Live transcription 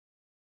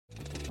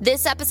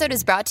This episode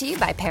is brought to you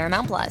by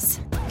Paramount Plus.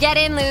 Get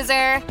in,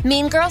 loser!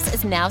 Mean Girls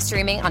is now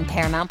streaming on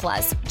Paramount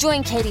Plus.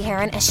 Join Katie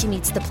Heron as she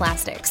meets the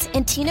plastics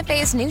in Tina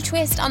Fey's new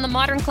twist on the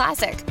modern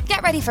classic.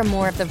 Get ready for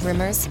more of the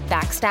rumors,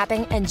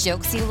 backstabbing, and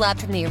jokes you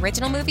loved from the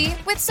original movie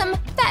with some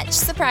fetch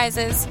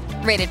surprises.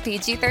 Rated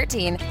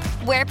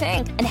PG-13. Wear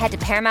pink and head to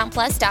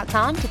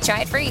ParamountPlus.com to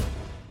try it free.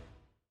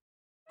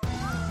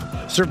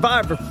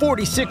 Survivor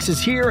 46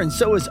 is here, and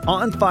so is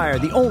On Fire,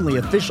 the only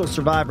official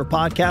Survivor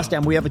podcast,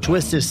 and we have a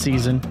twist this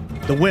season.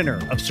 The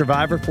winner of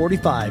Survivor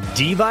 45,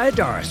 Dee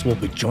Valladares, will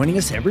be joining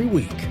us every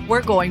week.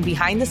 We're going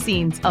behind the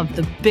scenes of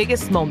the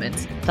biggest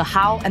moments, the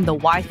how and the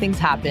why things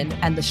happen,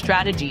 and the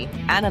strategy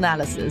and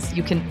analysis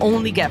you can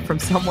only get from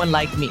someone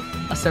like me,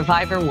 a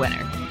Survivor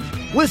winner.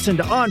 Listen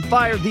to On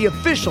Fire, the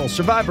official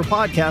Survivor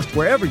podcast,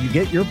 wherever you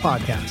get your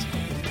podcast.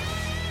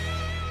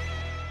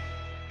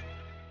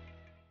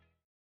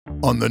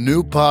 On the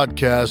new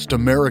podcast,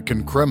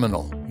 American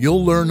Criminal,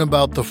 you'll learn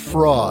about the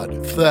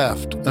fraud,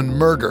 theft, and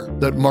murder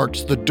that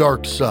marks the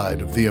dark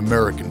side of the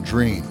American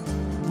dream.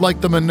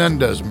 Like the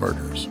Menendez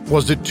murders.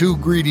 Was it two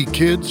greedy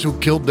kids who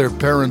killed their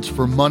parents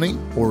for money,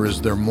 or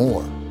is there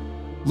more?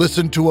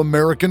 Listen to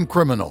American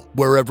Criminal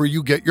wherever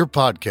you get your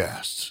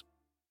podcasts.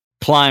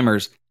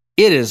 Climbers,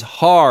 it is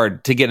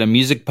hard to get a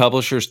music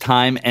publisher's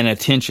time and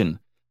attention.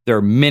 There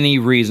are many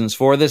reasons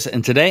for this,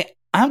 and today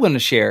I'm going to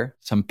share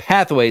some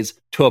pathways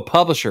to a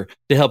publisher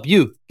to help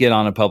you get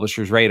on a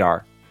publisher's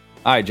radar.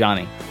 All right,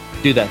 Johnny,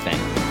 do that thing.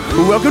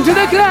 Welcome to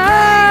the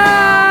Climb!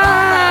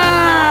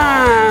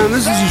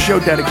 This is a show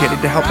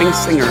dedicated to helping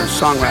singers,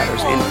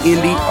 songwriters, and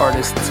indie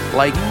artists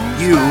like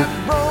you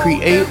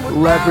create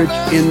leverage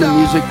in the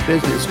music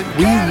business.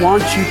 We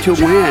want you to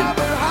win.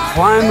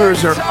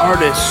 Climbers are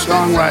artists,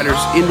 songwriters,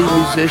 indie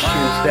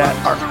musicians that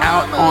are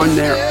out on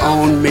their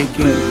own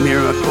making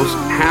miracles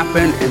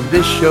happen. And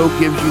this show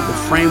gives you the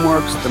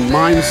frameworks, the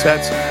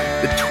mindsets,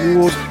 the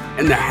tools,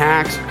 and the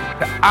hacks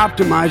to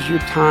optimize your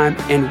time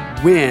and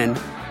win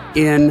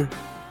in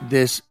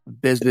this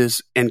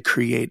business and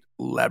create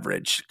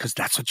leverage. Because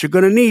that's what you're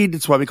going to need.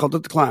 That's why we called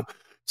it The Climb.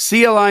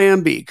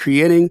 CLIMB,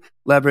 creating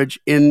leverage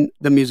in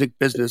the music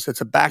business.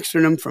 That's a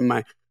backsynonym from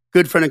my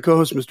good friend and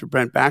co-host, Mr.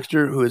 Brent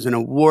Baxter, who is an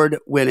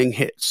award-winning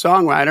hit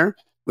songwriter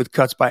with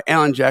cuts by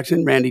Alan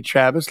Jackson, Randy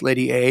Travis,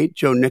 Lady A,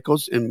 Joe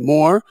Nichols, and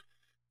more.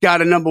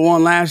 Got a number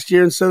one last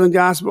year in Southern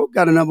Gospel.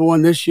 Got a number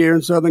one this year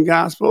in Southern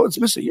Gospel. It's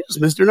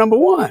Mr. Number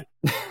One.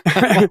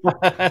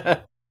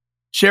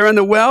 Sharing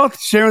the wealth,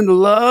 sharing the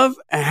love,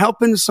 and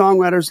helping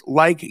songwriters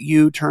like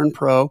you turn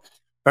pro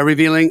by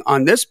revealing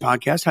on this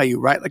podcast how you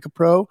write like a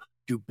pro,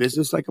 do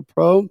business like a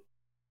pro,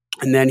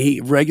 and then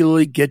he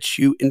regularly gets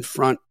you in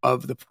front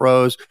of the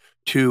pros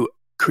to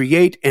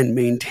create and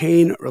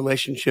maintain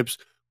relationships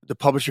with the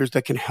publishers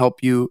that can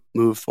help you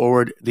move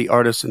forward, the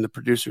artists and the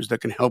producers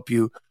that can help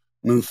you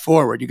move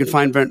forward. You can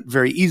find Brent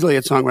very easily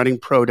at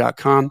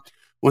songwritingpro.com.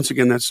 Once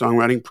again, that's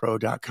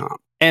songwritingpro.com.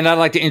 And I'd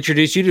like to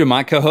introduce you to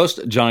my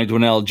co-host, Johnny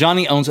Dwinell.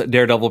 Johnny owns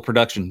Daredevil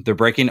Production. They're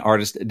breaking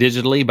artists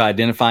digitally by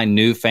identifying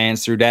new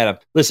fans through data.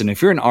 Listen,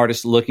 if you're an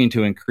artist looking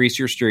to increase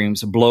your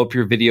streams, blow up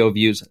your video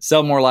views,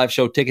 sell more live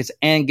show tickets,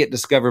 and get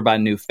discovered by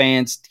new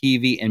fans,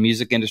 TV, and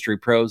music industry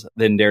pros,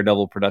 then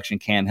Daredevil Production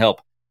can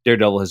help.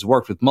 Daredevil has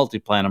worked with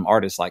multi-platinum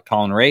artists like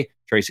Colin Ray,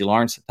 Tracy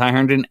Lawrence, Ty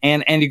Herndon,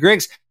 and Andy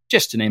Griggs,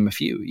 just to name a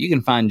few. You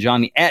can find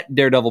Johnny at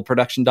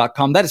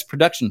daredevilproduction.com. That is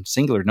production,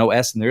 singular, no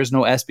S, and there is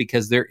no S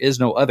because there is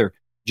no other.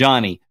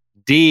 Johnny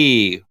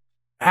D.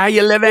 How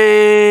you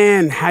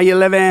living? How you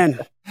living?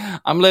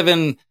 I'm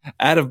living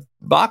out of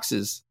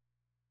boxes.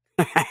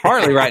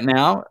 Partly right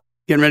now.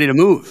 Getting ready to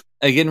move.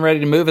 Getting ready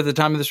to move at the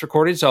time of this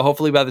recording. So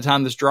hopefully by the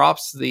time this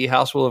drops, the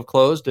house will have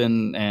closed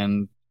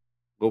and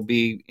we'll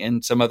be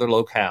in some other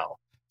locale.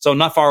 So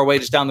not far away,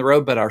 just down the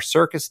road, but our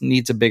circus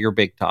needs a bigger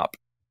big top.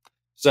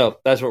 So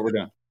that's what we're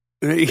doing.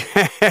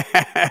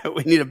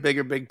 We need a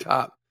bigger big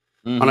top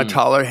on a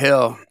taller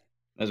hill.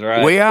 That's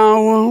right. We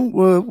all want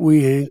what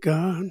we ain't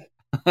got.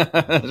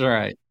 That's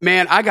right.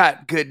 Man, I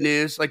got good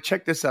news. Like,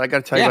 check this out. I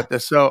got to tell you about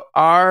this. So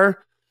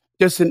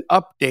just an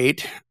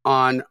update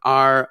on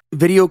our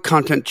video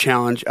content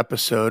challenge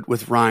episode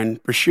with Ryan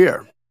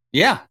Brashear.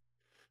 Yeah.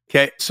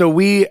 Okay. So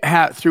we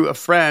have, through a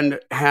friend,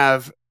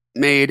 have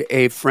made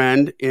a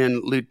friend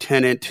in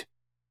Lieutenant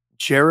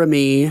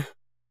Jeremy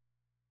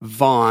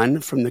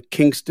Vaughn from the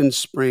Kingston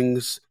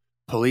Springs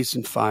Police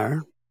and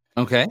Fire.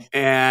 Okay.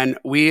 And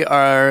we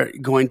are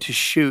going to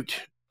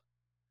shoot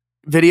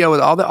video with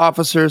all the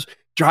officers,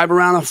 drive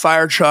around on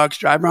fire trucks,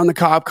 drive around the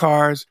cop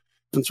cars,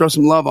 and throw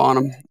some love on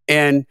them.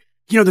 And,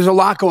 you know, there's a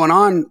lot going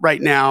on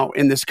right now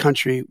in this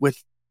country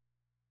with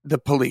the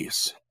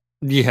police.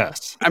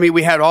 Yes. I mean,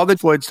 we had all the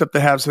Floyd stuff they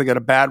have, so they got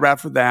a bad rap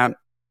for that.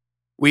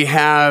 We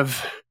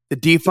have the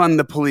defund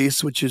the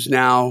police, which is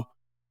now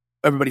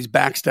everybody's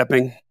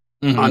backstepping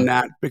on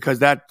that because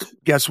that,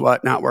 guess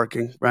what, not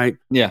working, right?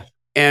 Yeah.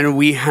 And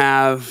we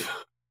have,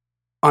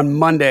 on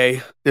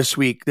Monday this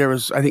week, there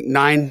was, I think,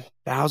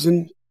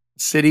 9,000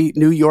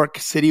 New York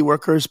City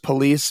workers,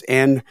 police,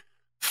 and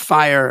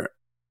fire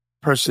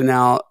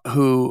personnel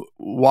who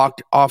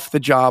walked off the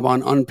job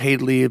on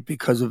unpaid leave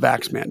because of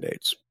vax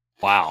mandates.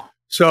 Wow.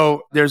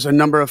 So there's a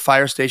number of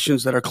fire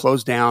stations that are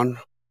closed down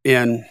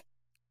in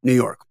New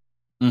York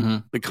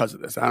because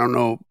of this. I don't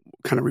know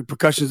what kind of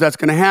repercussions that's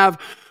going to have,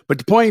 but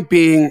the point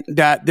being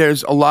that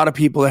there's a lot of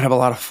people that have a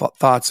lot of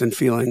thoughts and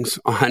feelings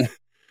on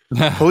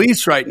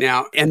police right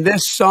now. And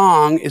this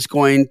song is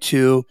going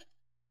to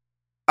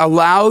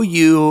allow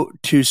you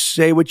to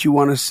say what you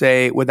want to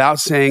say without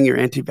saying you're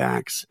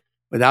anti-vax,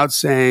 without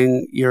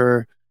saying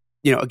you're,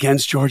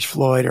 against George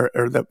Floyd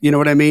or the, you know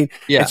what I mean?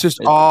 Yeah. It's just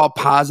all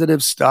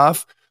positive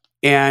stuff.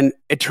 And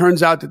it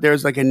turns out that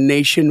there's like a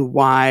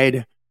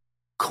nationwide,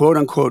 quote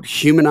unquote,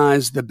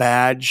 humanize the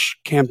badge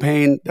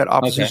campaign that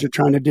officers are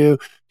trying to do.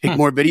 Take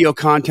more video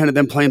content of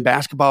them playing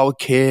basketball with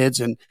kids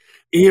and,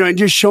 and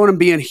just showing them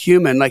being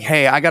human. Like,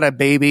 hey, I got a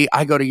baby.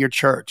 I go to your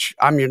church.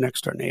 I'm your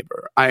next door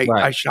neighbor.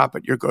 I shop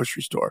at your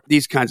grocery store.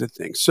 These kinds of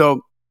things.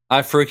 So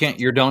I frequent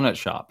your donut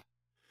shop.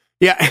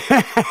 Yeah.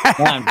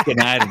 No, I'm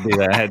kidding. I had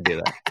to do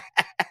that.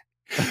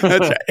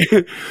 That's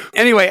right.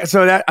 Anyway,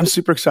 so I'm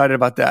super excited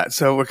about that.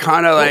 So we're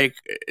kind of like,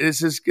 this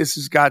has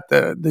got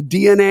the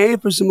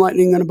DNA for some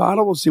lightning in a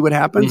bottle. We'll see what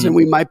happens. And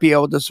we might be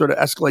able to sort of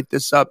escalate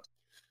this up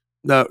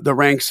the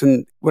ranks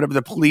and whatever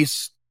the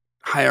police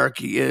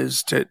hierarchy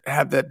is to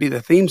have that be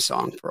the theme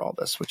song for all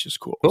this, which is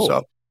cool.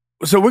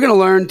 So we're going to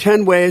learn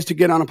 10 ways to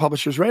get on a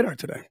publisher's radar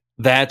today.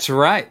 That's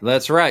right.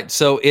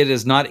 So it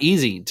is not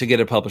easy to get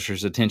a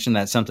publisher's attention.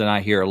 That's something I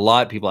hear a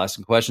lot. People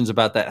asking questions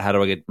about that. How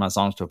do I get my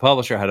songs to a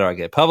publisher? How do I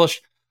get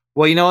published?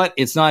 Well, you know what?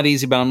 It's not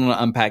easy, but I'm going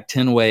to unpack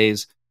 10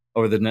 ways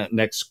over the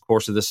next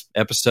course of this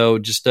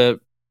episode. This is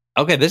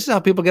how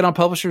people get on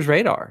publisher's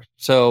radar.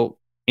 So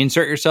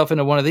insert yourself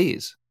into one of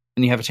these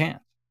and you have a chance.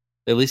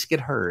 At least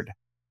get heard.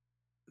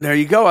 There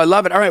you go. I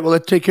love it. All right. Well,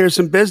 let's take care of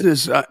some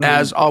business.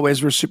 As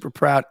always, we're super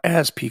proud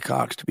as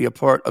Peacocks to be a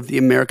part of the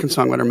American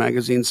Songwriter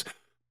Magazine's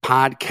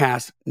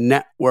podcast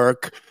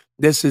network.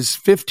 This is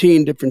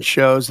 15 different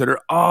shows that are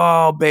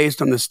all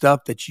based on the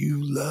stuff that you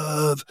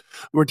love.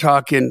 We're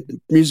talking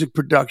music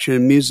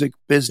production, music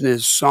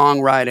business,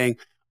 songwriting,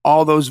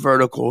 all those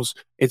verticals.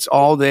 It's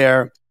all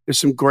there. There's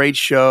some great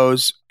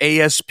shows.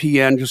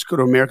 ASPN, just go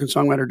to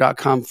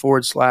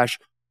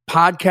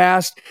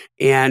americansongwriter.com/podcast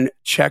and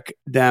check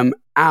them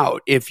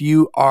out. If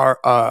you are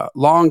a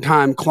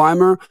longtime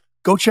climber,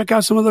 go check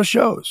out some of those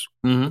shows.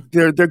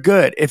 They're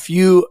good. If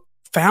you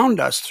found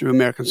us through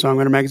American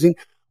Songwriter Magazine,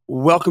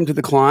 welcome to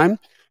the climb.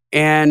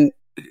 And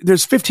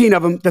there's 15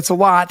 of them. That's a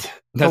lot.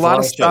 That's a lot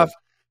of stuff.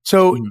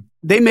 So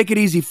they make it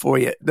easy for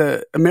you.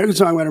 The American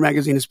Songwriter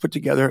Magazine has put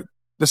together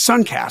the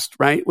Suncast,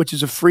 right? Which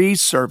is a free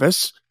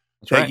service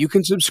that you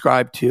can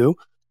subscribe to.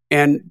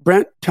 And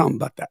Brent, tell them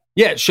about that.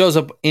 Yeah, it shows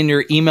up in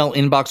your email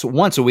inbox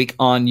once a week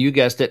on, you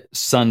guessed it,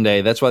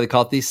 Sunday. That's why they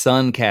call it the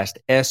Suncast,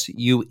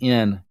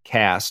 S-U-N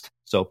cast.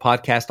 So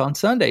podcast on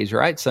Sundays,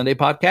 right? Sunday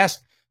podcast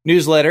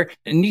newsletter.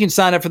 And you can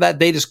sign up for that.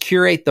 They just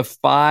curate the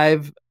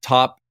 5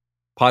 top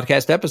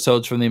podcast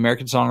episodes from the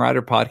American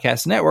Songwriter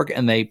Podcast Network,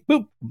 and they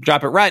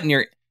drop it right in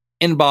your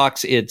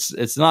inbox.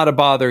 It's not a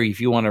bother.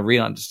 If you want to read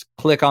on, just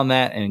click on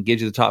that and it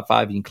gives you the top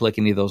 5. You can click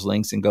any of those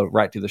links and go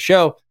right to the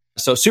show.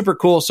 So super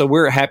cool. So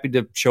we're happy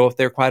to show up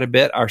there quite a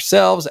bit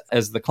ourselves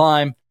as The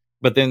Climb,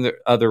 but then there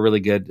are other really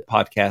good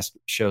podcast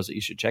shows that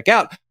you should check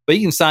out. But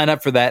you can sign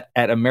up for that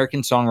at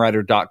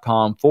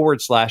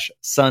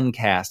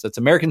americansongwriter.com/Suncast. That's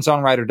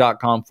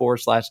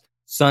americansongwriter.com/Suncast,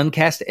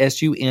 SUNCAST.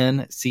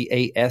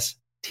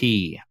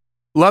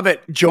 Love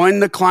it.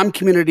 Join the Climb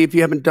community if you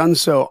haven't done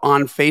so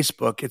on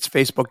Facebook. It's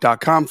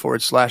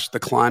facebook.com/The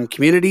Climb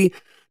community.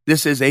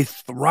 This is a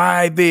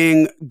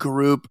thriving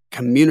group,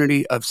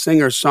 community of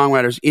singers,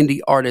 songwriters,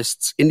 indie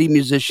artists, indie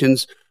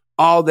musicians,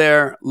 all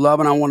there,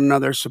 loving on one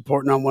another,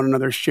 supporting on one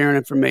another, sharing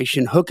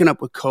information, hooking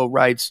up with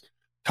co-writes,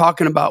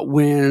 talking about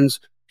wins,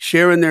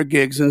 sharing their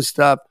gigs and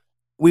stuff.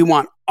 We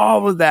want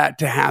all of that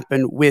to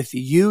happen with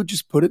you.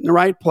 Just put it in the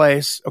right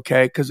place,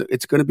 okay? Because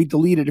it's going to be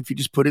deleted if you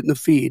just put it in the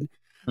feed.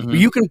 But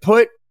you can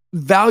put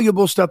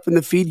valuable stuff in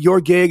the feed.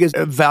 Your gig is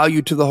a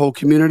value to the whole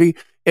community.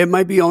 It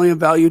might be only a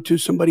value to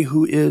somebody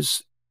who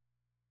is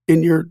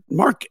in your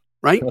market,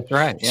 right? That's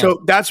right. Yeah.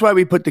 So that's why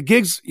we put the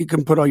gigs. You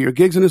can put all your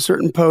gigs in a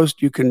certain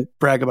post. You can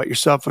brag about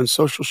yourself on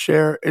social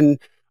share in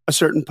a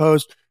certain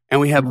post.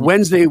 And we have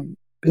Wednesday,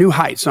 new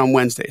heights on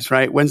Wednesdays,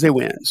 right? Wednesday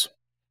wins.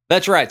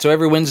 That's right. So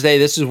every Wednesday,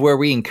 this is where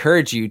we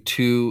encourage you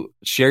to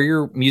share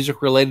your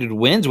music-related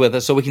wins with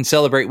us so we can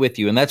celebrate with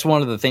you. And that's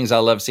one of the things I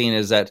love seeing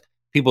is that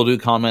people do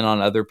comment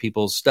on other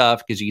people's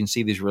stuff because you can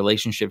see these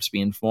relationships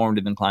being formed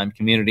in the Climb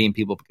community and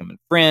people becoming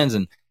friends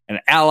and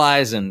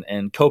allies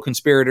and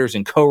co-conspirators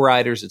and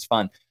co-writers. It's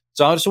fun.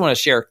 So I just want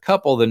to share a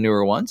couple of the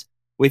newer ones.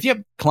 With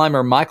you,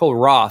 climber Michael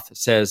Roth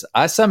says,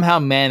 I somehow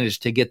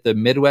managed to get the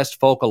Midwest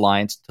Folk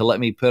Alliance to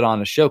let me put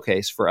on a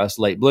showcase for us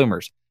late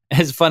bloomers.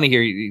 It's funny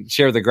here, you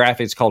share the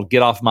graphics called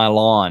Get Off My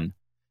Lawn.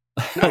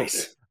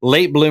 Nice.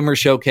 Late bloomer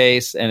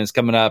showcase, and it's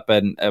coming up.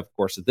 And of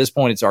course, at this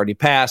point, it's already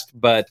passed.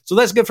 But so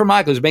that's good for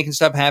Michael. He's making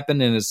stuff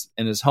happen in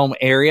his home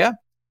area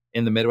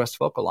in the Midwest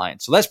Folk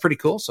Alliance. So that's pretty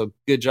cool. So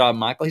good job,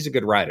 Michael. He's a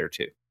good writer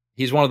too.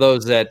 He's one of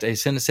those that he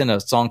sent us in a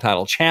song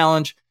title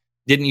challenge,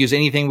 didn't use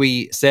anything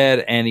we said,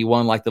 and he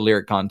won like the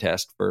lyric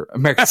contest for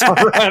American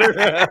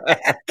Songwriter.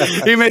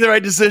 He made the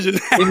right decision.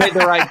 He made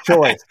the right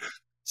choice.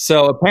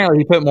 So apparently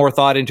he put more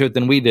thought into it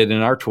than we did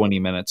in our 20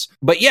 minutes.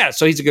 But yeah,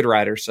 so he's a good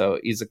writer. So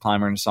he's a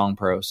climber and a song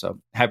pro. So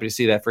happy to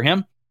see that for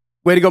him.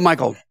 Way to go,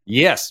 Michael.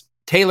 Yes.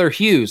 Taylor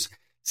Hughes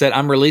said,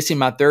 I'm releasing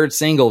my third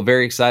single.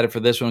 Very excited for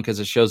this one because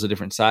it shows a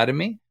different side of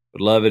me.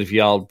 Would love it if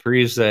y'all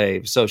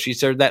pre-save. So she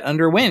said that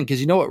under a win, because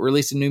you know what?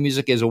 Releasing new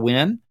music is a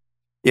win.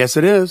 Yes,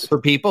 it is.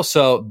 For people.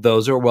 So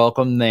those are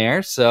welcome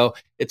there. So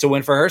it's a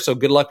win for her. So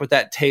good luck with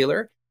that,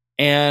 Taylor.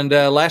 And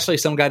lastly,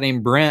 some guy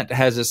named Brent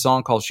has a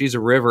song called She's a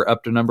River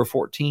up to number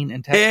 14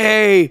 in Texas.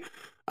 Hey,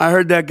 I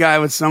heard that guy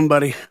with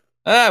somebody.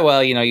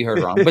 Well, you heard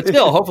wrong. But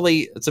still,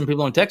 hopefully some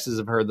people in Texas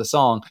have heard the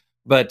song.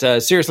 But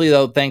seriously,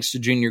 though, thanks to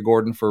Junior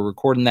Gordon for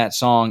recording that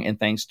song. And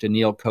thanks to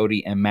Neil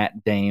Cody and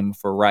Matt Dame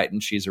for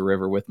writing She's a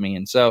River with me.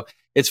 And so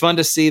it's fun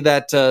to see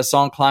that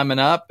song climbing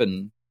up.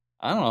 And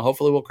I don't know,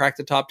 hopefully we'll crack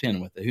the top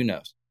 10 with it. Who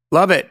knows?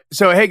 Love it.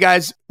 So, hey,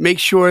 guys, make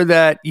sure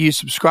that you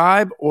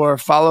subscribe or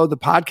follow the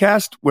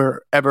podcast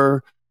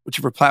whichever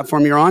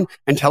platform you're on,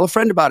 and tell a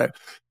friend about it.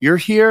 You're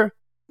here,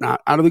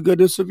 not out of the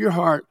goodness of your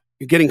heart.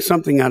 You're getting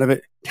something out of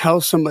it.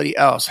 Tell somebody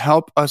else.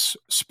 Help us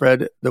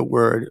spread the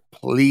word,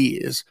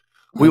 please.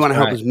 We want to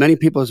help as many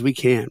people as we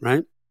can,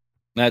 right?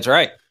 That's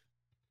right.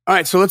 All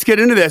right, so let's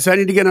get into this. I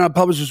need to get on a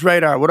publisher's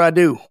radar. What do I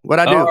do?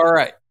 All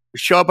right.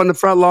 Show up on the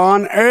front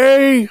lawn.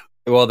 Hey.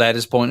 Well, that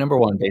is point number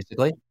one,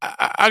 basically.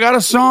 I got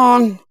a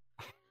song.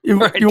 You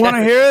want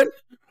to hear it?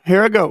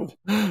 Here I go.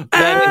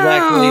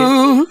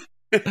 That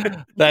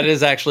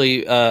is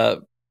actually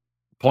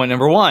point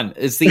number one.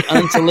 It's the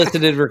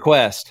unsolicited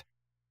request.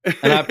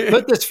 And I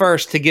put this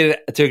first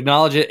to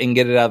acknowledge it and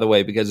get it out of the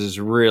way, because it's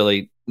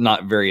really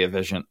not very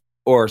efficient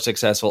or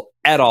successful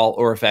at all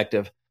or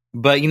effective.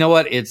 But you know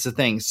what? It's the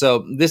thing.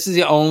 So this is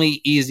the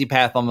only easy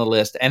path on the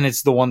list, and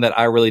it's the one that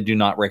I really do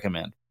not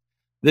recommend.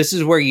 This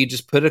is where you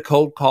just put a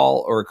cold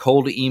call or a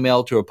cold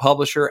email to a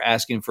publisher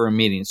asking for a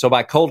meeting. So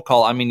by cold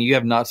call, I mean you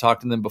have not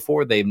talked to them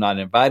before. They've not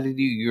invited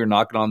you. You're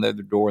knocking on their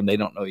door and they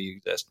don't know you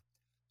exist.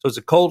 So it's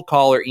a cold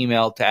call or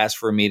email to ask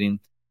for a meeting.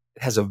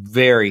 It has a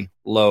very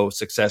low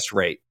success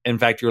rate. In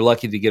fact, you're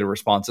lucky to get a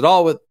response at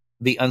all with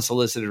the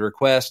unsolicited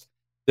request.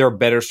 There are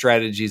better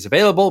strategies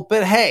available.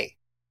 But hey,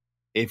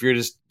 if you're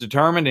just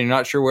determined and you're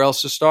not sure where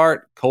else to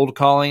start, cold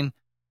calling,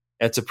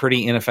 that's a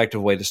pretty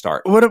ineffective way to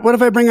start. What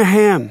if I bring a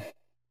ham?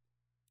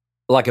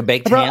 Like a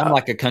baked ham,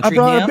 like a country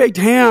ham? I brought a baked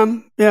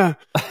ham, yeah.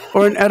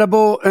 Or an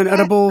edible,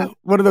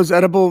 what are those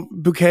edible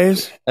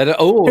bouquets?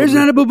 Here's an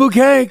edible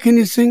bouquet. Can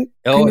you sing?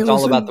 Oh, it's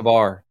all about the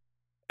bar.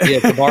 Yeah,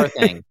 it's a bar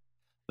thing.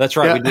 That's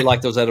right. Yeah. We do like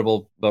those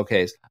edible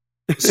bouquets.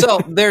 So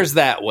there's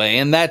that way.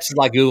 And that's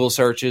like Google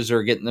searches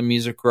or getting the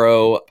Music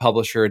Row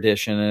Publisher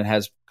Edition, and it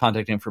has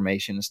contact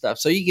information and stuff.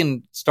 So you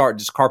can start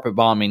just carpet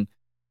bombing,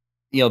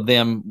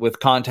 them with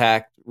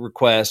contact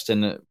requests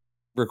and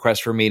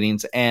requests for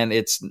meetings, and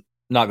it's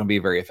not going to be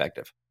very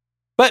effective.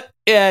 But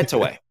yeah, it's a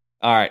way.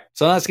 All right.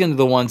 So let's get into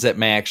the ones that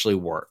may actually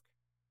work,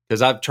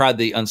 because I've tried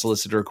the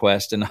unsolicited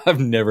request and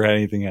I've never had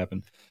anything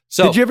happen.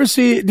 So Did you ever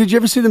see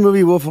the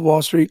movie Wolf of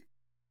Wall Street?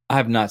 I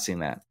have not seen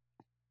that.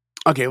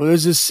 Okay, well,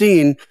 there's this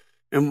scene,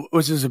 and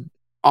which is an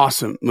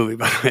awesome movie,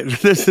 by the way.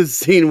 There's this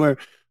scene where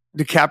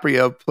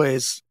DiCaprio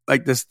plays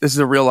like this. This is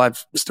a real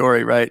life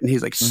story, right? And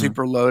he's like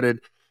super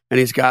loaded, and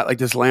he's got like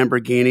this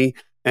Lamborghini,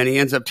 and he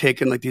ends up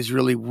taking like these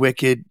really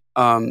wicked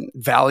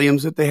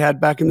Valiums that they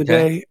had back in the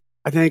day.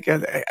 I think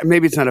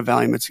maybe it's not a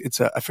Valium. It's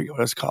I forget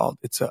what it's called.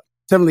 It's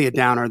definitely a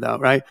downer though,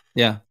 right?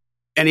 Yeah.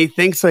 And he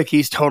thinks like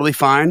he's totally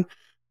fine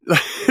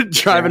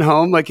driving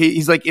home. Like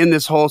he's like in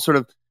this whole sort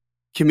of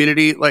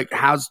community, like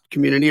house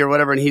community or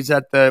whatever. And he's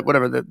at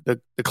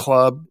the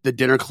club, the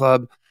dinner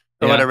club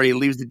or whatever. And he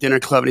leaves the dinner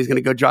club and he's going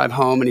to go drive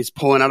home, and he's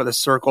pulling out of the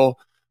circle.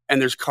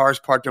 And there's cars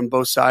parked on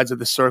both sides of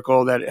the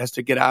circle that it has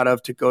to get out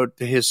of to go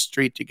to his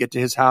street to get to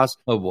his house.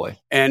 Oh boy.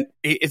 And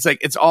it's like,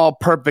 it's all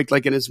perfect,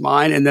 like in his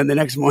mind. And then the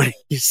next morning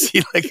you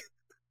see like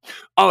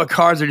all the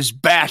cars are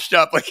just bashed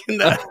up, like in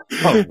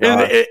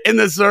the, in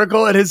the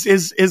circle, and his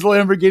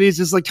Lamborghini is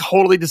just like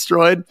totally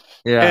destroyed.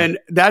 Yeah. And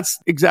that's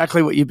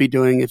exactly what you'd be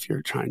doing if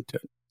you're trying to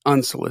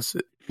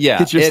unsolicit. Yeah.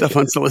 Get your stuff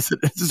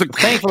unsolicited. It's just like,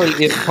 thankfully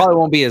it probably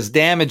won't be as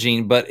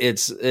damaging, but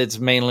it's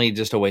mainly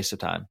just a waste of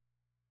time.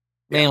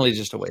 Mainly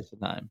just a waste of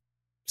time.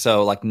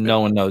 So like no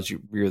one knows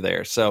you're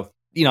there. So,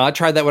 I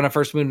tried that when I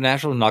first moved to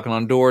Nashville, knocking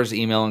on doors,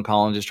 emailing,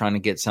 calling, just trying to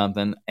get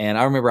something. And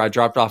I remember I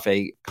dropped off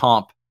a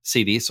comp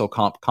CD, so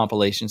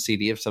compilation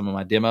CD of some of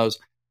my demos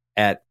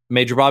at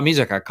Major Bob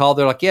Music. I called,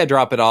 they're like, yeah,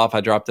 drop it off.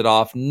 I dropped it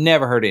off.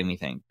 Never heard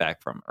anything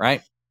back from it,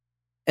 right?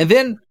 And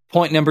then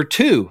point number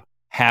 2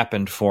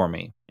 happened for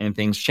me, and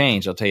things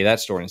changed. I'll tell you that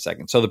story in a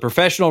second. So the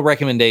professional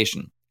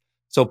recommendation.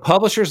 So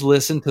publishers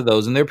listen to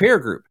those in their peer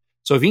group.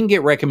 So if you can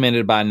get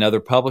recommended by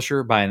another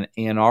publisher, by an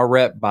A&R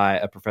rep, by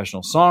a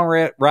professional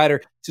songwriter,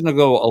 it's going to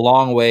go a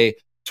long way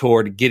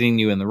toward getting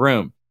you in the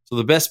room. So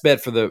the best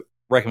bet for the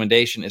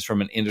recommendation is from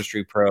an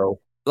industry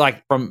pro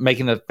like from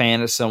making a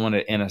fan of someone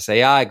at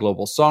NSAI,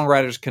 Global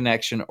Songwriters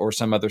Connection, or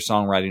some other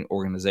songwriting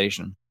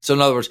organization. So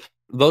in other words,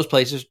 those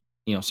places,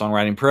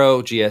 Songwriting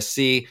Pro,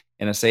 GSC,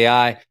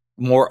 NSAI,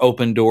 more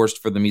open doors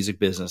for the music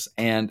business.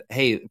 And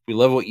hey, if we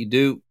love what you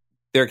do,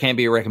 there can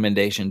be a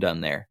recommendation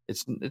done there.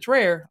 It's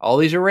rare. All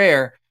these are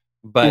rare,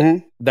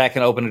 but that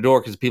can open a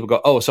door because people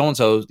go, oh,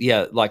 so-and-so,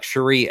 yeah, like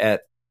Cherie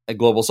at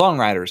Global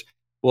Songwriters.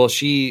 Well,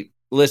 she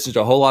listens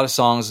to a whole lot of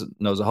songs,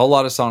 knows a whole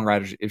lot of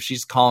songwriters. If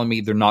she's calling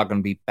me, they're not going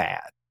to be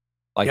bad.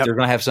 Like they're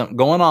going to have something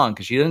going on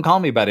because she didn't call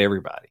me about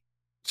everybody.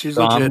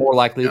 So I'm more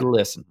likely to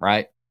listen,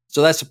 right?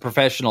 So that's a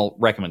professional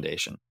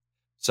recommendation.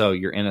 So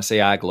your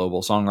NSAI,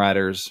 Global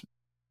Songwriters,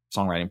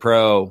 Songwriting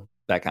Pro,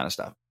 that kind of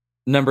stuff.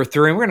 Number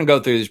 3, and we're going to go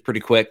through this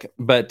pretty quick,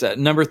 but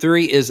number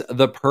 3 is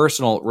the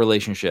personal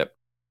relationship.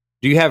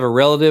 Do you have a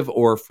relative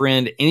or a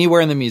friend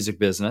anywhere in the music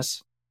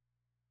business?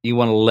 You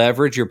want to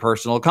leverage your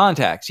personal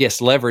contacts.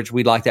 Yes, leverage.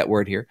 We like that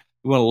word here.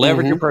 You want to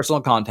leverage your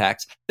personal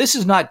contacts. This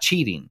is not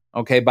cheating,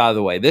 okay, by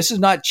the way. This is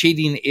not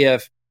cheating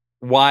if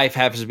wife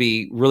happens to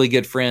be really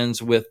good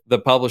friends with the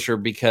publisher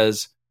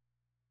because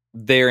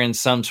they're in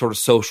some sort of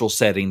social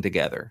setting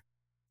together.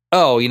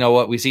 Oh, you know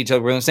what? We see each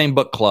other. We're in the same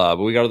book club.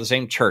 We go to the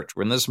same church.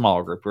 We're in the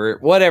small group. We're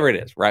whatever it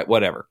is, right?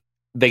 Whatever.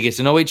 They get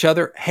to know each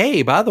other.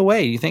 Hey, by the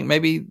way, you think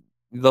maybe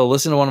they'll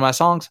listen to one of my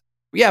songs?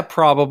 Yeah,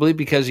 probably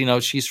because,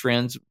 she's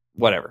friends,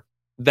 whatever.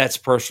 That's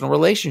personal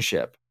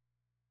relationship.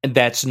 And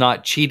that's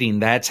not cheating.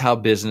 That's how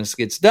business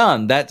gets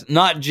done. That's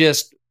not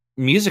just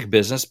music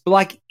business, but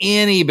like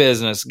any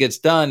business gets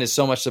done is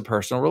so much the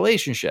personal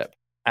relationship.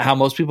 How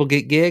most people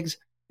get gigs,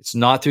 it's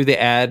not through the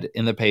ad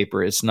in the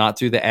paper. It's not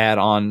through the ad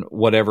on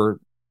whatever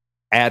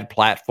ad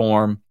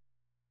platform.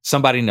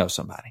 Somebody knows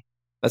somebody.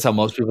 That's how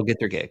most people get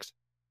their gigs.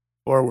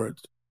 4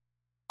 words.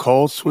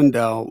 Cole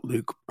Swindell,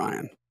 Luke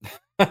Bryan.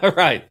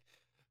 Right.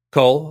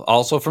 Cole,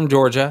 also from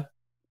Georgia,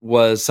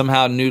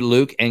 somehow knew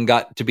Luke and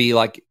got to be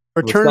like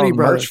Fraternity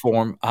Brothers. Merch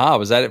for him.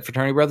 Was that at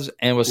Fraternity Brothers?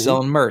 And was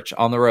selling merch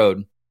on the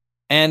road.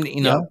 And,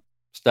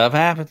 stuff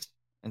happens.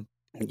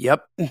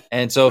 Yep.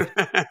 And so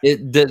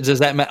does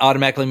that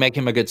automatically make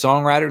him a good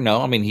songwriter?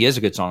 No. I mean, he is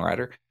a good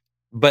songwriter,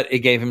 but it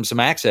gave him some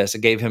access.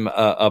 It gave him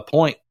a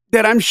point.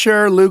 That I'm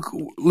sure Luke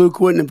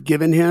wouldn't have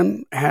given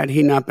him had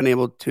he not been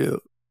able to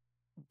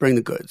bring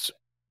the goods.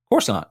 Of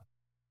course not.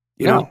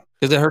 You know?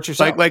 Because it hurts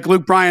yourself. Like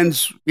Luke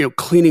Bryan's,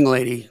 cleaning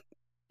lady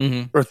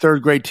or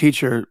 3rd grade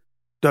teacher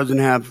doesn't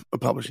have a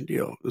publishing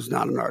deal. Is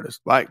not an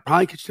artist. Like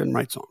probably because she didn't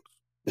write songs.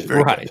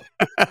 Right.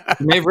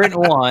 They've written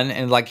one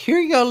and like, here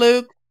you go,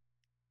 Luke.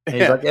 And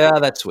he's like, yeah,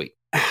 that's sweet.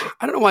 I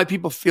don't know why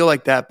people feel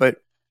like that, but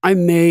I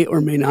may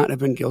or may not have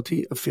been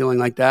guilty of feeling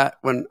like that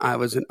when I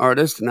was an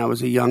artist and I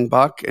was a young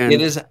buck. And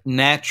it is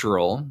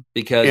natural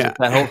because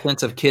that whole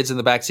sense of kids in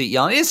the backseat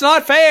yelling, it's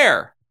not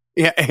fair.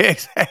 Yeah,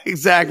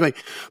 exactly.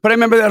 But I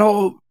remember that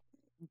whole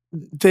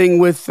thing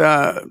with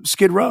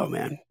Skid Row,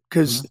 man,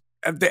 because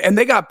and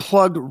they got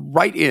plugged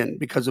right in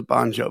because of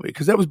Bon Jovi,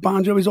 because that was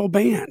Bon Jovi's old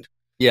band.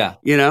 Yeah.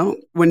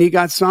 When he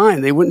got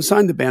signed, they wouldn't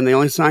sign the band. They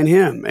only signed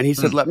him. And he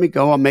said, let me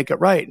go. I'll make it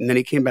right. And then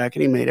he came back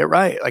and he made it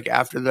right. Like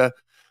after the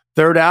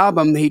 3rd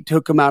album, he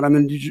took him out on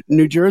the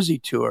New Jersey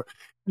tour.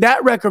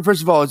 That record,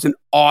 first of all, is an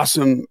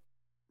awesome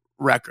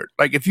record.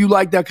 Like if you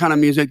like that kind of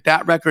music,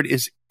 that record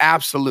is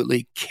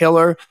absolutely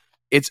killer.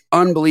 It's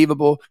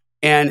unbelievable.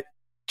 And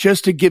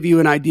just to give you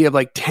an idea of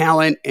like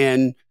talent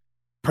and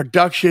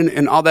production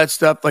and all that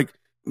stuff, like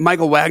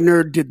Michael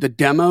Wagner did the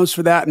demos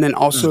for that and then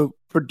also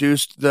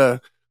produced the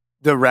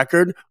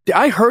record.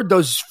 I heard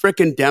those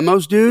freaking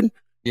demos, dude.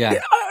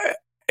 Yeah.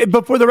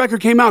 Before the record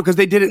came out, because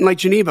they did it in like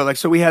Geneva. Like,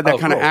 so we had that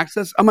kind of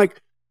access. I'm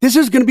like, this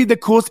is going to be the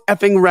coolest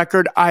effing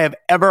record I have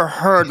ever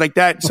heard. Like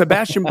that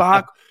Sebastian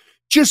Bach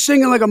just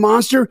singing like a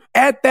monster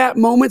at that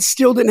moment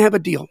still didn't have a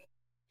deal.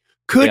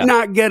 Could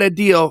not get a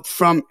deal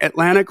from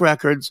Atlantic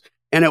Records.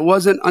 And it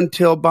wasn't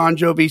until Bon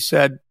Jovi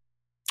said,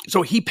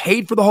 so he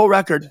paid for the whole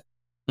record.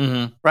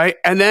 Right.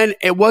 And then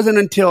it wasn't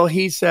until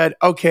he said,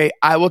 okay,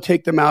 I will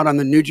take them out on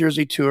the New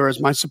Jersey tour as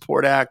my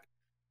support act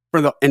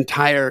for the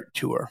entire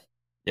tour.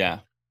 Yeah.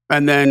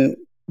 And then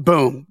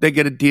boom, they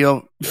get a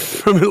deal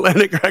from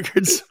Atlantic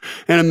Records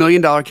and $1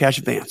 million cash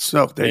advance.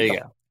 So there you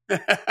go.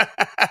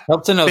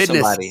 Help to know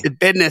somebody.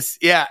 Business.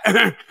 Yeah.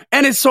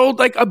 And it sold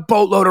like a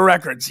boatload of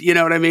records. You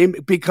know what I mean?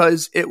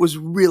 Because it was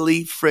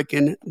really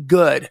freaking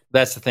good.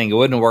 That's the thing. It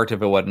wouldn't have worked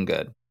if it wasn't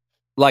good.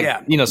 Like,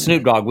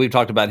 Snoop Dogg, we've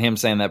talked about him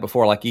saying that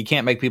before. Like, you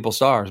can't make people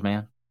stars,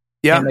 man.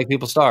 You can't make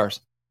people stars.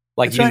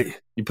 Like,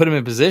 you put them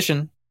in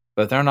position,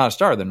 but if they're not a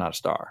star, they're not a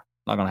star.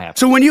 Not going to happen.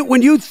 So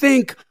when you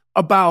think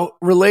about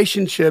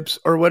relationships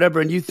or whatever,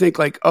 and you think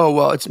like, oh,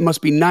 well, it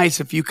must be nice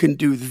if you can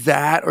do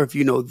that or if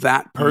you know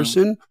that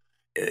person,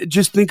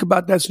 just think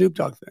about that Snoop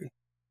Dogg thing.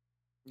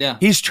 Yeah.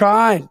 He's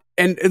tried,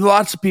 and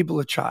lots of people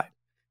have tried.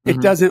 It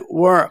doesn't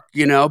work,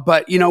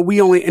 but,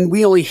 we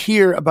only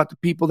hear about the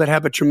people that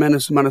have a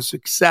tremendous amount of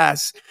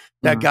success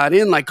that got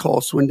in like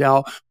Cole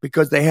Swindell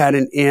because they had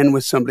an in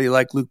with somebody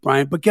like Luke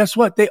Bryan. But guess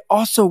what? They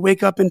also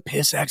wake up and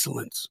piss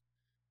excellence.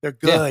 They're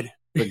good.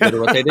 Yeah, they're good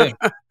at what they do.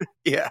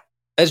 Yeah.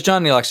 As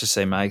Johnny likes to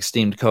say, my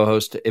esteemed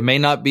co-host, it may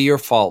not be your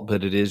fault,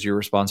 but it is your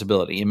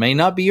responsibility. It may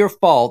not be your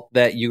fault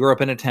that you grew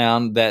up in a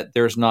town that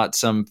there's not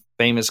some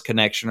famous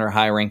connection or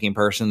high-ranking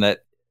person that,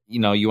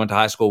 you went to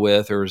high school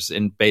with or was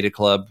in beta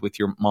club with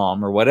your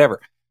mom or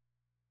whatever.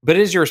 But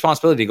it is your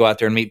responsibility to go out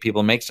there and meet people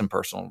and make some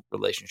personal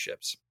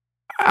relationships.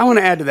 I want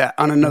to add to that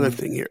on another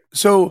thing here.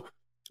 So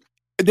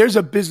there's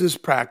a business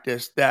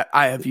practice that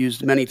I have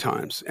used many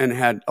times and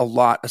had a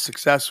lot of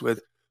success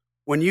with.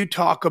 When you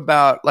talk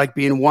about like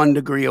being 1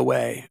 degree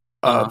away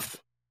of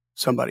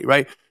somebody,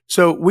 right?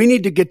 So we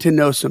need to get to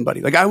know somebody.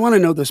 Like I want to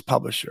know this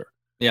publisher.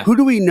 Yeah. Who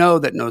do we know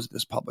that knows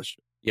this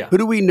publisher? Yeah. Who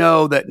do we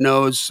know that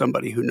knows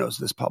somebody who knows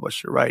this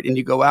publisher, right? And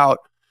you go out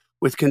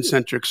with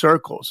concentric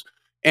circles.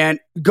 And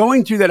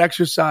going through that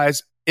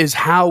exercise is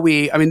how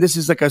this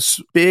is like a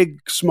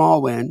big,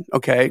 small win,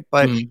 okay?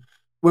 But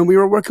when we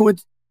were working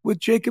with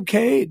Jacob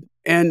Cade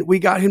and we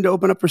got him to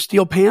open up for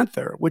Steel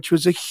Panther, which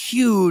was a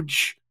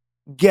huge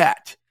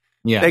get.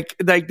 Yeah.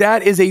 Like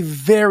that is a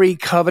very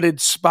coveted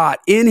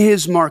spot in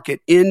his market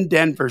in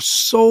Denver,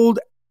 sold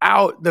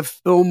out the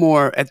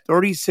Fillmore at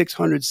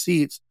 3,600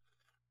 seats,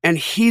 and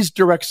he's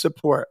direct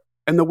support.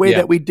 And the way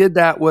that we did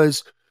that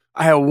was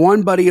I had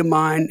one buddy of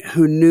mine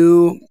who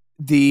knew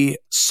the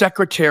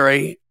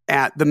secretary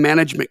at the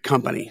management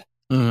company.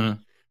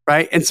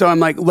 Right. And so I'm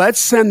like, let's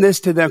send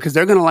this to them because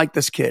they're going to like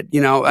this kid.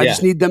 I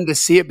just need them to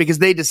see it because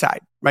they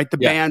decide, right? The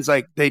band's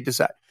like, they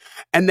decide.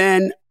 And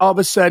then all of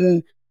a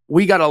sudden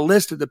we got a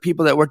list of the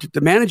people that worked at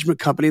the management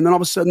company. And then all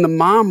of a sudden the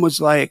mom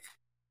was like,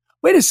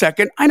 wait a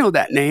second. I know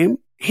that name.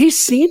 He's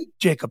seen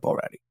Jacob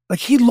already. Like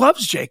he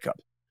loves Jacob.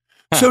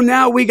 So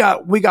now we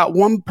got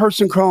one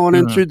person crawling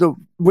in through the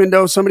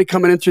window, somebody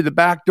coming in through the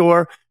back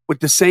door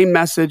with the same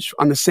message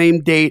on the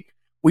same date.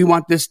 We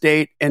want this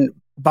date. And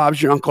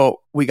Bob's your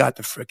uncle. We got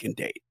the freaking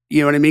date.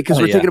 You know what I mean? Because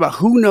we're thinking about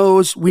who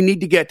knows. We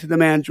need to get to the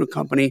management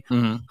company.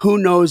 Who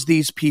knows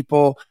these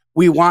people?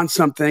 We want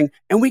something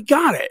and we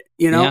got it,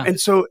 And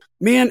so,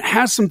 man,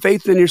 have some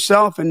faith in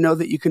yourself and know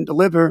that you can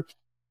deliver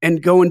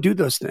and go and do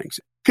those things.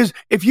 Because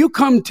if you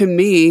come to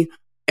me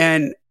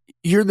and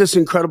you're this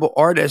incredible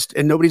artist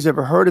and nobody's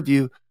ever heard of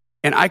you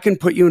and I can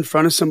put you in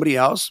front of somebody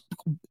else,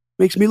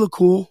 makes me look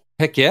cool.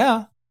 Heck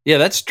yeah. Yeah,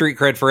 that's street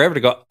cred forever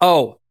to go,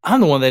 oh, I'm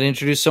the one that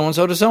introduced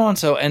so-and-so to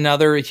so-and-so, and now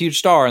they're a huge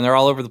star, and they're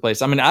all over the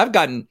place. I mean, I've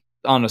gotten,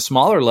 on a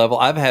smaller level,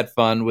 I've had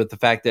fun with the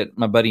fact that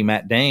my buddy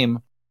Matt Dame,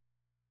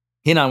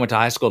 he and I went to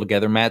high school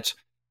together.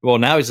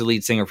 Now he's the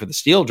lead singer for the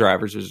Steel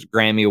Drivers, which is a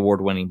Grammy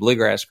Award-winning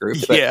bluegrass group.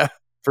 But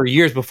for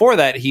years before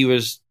that, he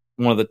was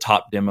one of the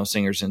top demo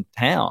singers in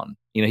town.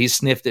 He's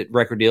sniffed at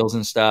record deals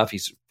and stuff.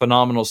 He's a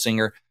phenomenal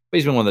singer, but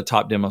he's been one of the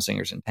top demo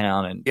singers in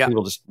town, and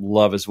people just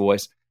love his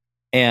voice.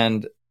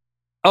 And,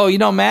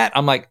 Matt,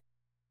 I'm like,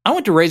 I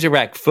went to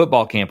Razorback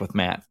football camp with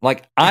Matt.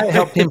 Like, I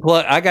helped him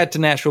I got to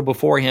Nashville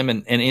before him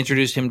and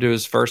introduced him to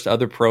his first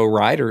other pro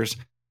writers,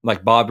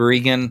 like Bob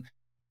Regan,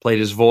 played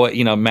his voice.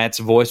 Matt's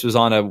voice was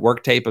on a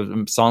work tape of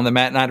a song that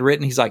Matt and I had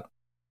written. He's like,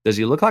 does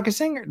he look like a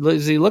singer?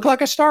 Does he look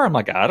like a star? I'm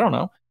like, I don't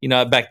know.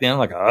 Back then, I'm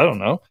like, I don't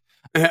know.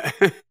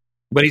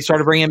 But he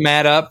started bringing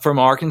Matt up from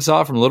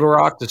Arkansas, from Little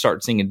Rock, to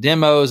start singing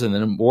demos, and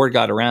then word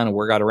got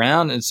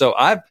around. And so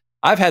I've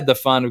had the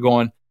fun of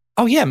going,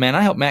 oh yeah, man,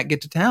 I helped Matt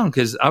get to town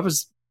because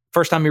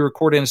first time he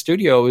recorded in a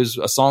studio is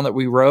a song that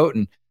we wrote,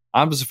 and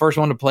I was the first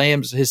one to play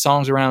his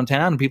songs around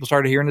town, and people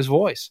started hearing his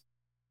voice.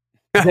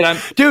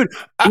 Dude,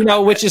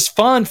 which is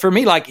fun for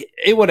me. Like,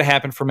 it would have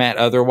happened for Matt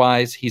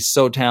otherwise. He's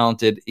so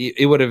talented.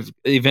 It would have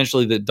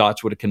eventually, the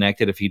dots would have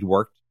connected if he'd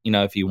worked,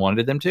 if he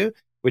wanted them to,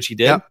 which he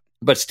did. Yep.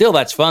 But still,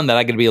 that's fun that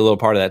I get to be a little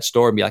part of that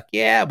story and be like,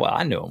 yeah, well,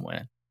 I knew him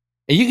when.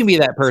 And you can be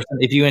that person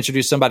if you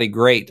introduce somebody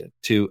great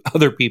to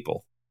other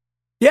people.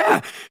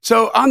 Yeah.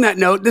 So on that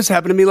note, this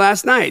happened to me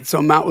last night. So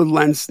I'm out with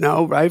Len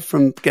Snow, right,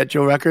 from Get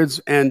Joe Records.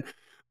 And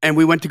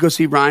we went to go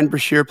see Ryan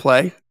Brashear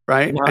play,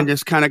 right? Yeah. And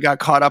just kind of got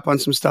caught up on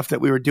some stuff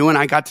that we were doing.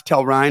 I got to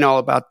tell Ryan all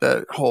about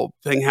the whole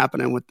thing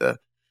happening with the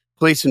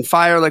police and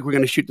fire. Like, we're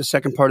going to shoot the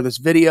second part of this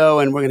video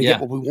and we're going to get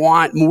what we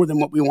want, more than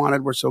what we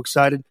wanted. We're so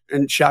excited.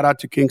 And shout out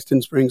to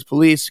Kingston Springs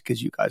Police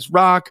because you guys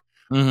rock.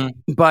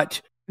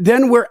 But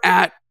then we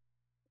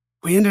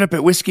ended up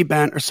at Whiskey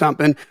Bent or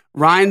something.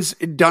 Ryan's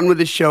done with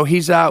his show.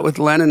 He's out with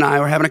Len and I.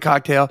 We're having a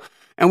cocktail.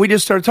 And we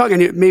just started talking.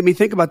 It made me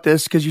think about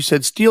this because you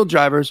said Steel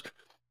Drivers.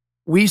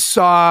 We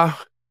saw,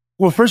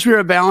 first we were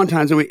at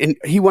Valentine's and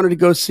Len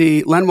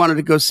wanted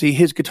to go see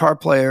his guitar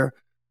player.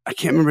 I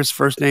can't remember his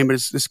first name, but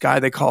it's this guy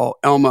they call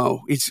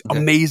Elmo. He's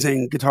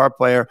amazing guitar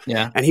player.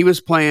 Yeah. And he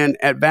was playing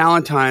at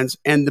Valentine's,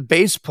 and the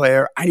bass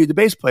player, I knew the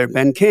bass player,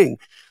 Ben King.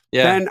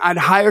 Yeah. Ben, I'd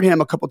hired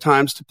him a couple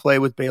times to play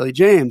with Bailey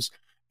James.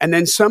 And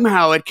then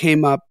somehow it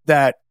came up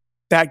that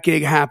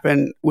gig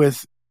happened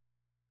with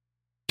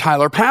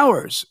Tyler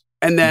Powers.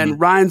 And then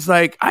Ryan's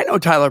like, I know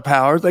Tyler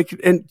Powers.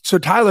 And so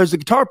Tyler's the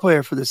guitar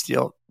player for the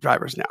Steel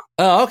Drivers now.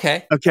 Oh,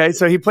 okay. Okay.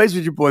 So he plays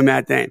with your boy,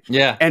 Matt Dame.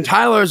 Yeah. And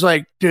Tyler's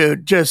like,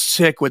 dude, just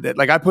sick with it.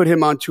 Like, I put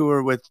him on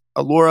tour with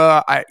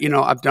Allura.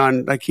 I've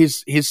done, like,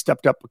 he's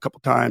stepped up a couple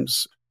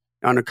times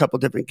on a couple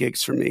different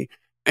gigs for me.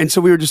 And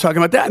so we were just talking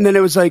about that. And then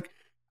it was like,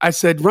 I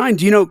said, Ryan,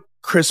 do you know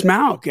Chris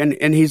Malk.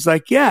 And he's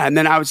like, yeah. And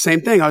then I was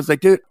same thing. I was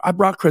like, dude, I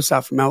brought Chris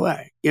out from LA.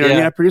 You know what I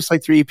mean? I produced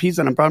like 3 EPs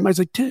and I brought him. I was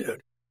like,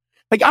 dude,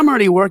 like I'm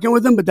already working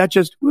with him, but that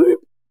just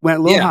went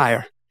a little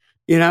higher,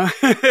 you know?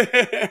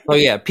 Oh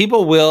yeah.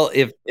 People will,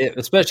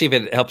 especially if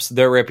it helps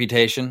their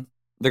reputation,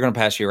 they're going to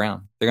pass you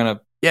around. They're going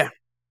to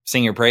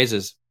sing your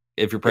praises.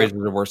 If your praises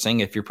are worth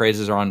singing, if your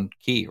praises are on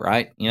key,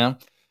 right? You know?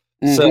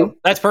 So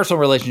that's personal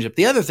relationship.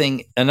 The other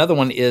thing, another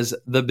one is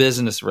the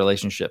business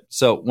relationship.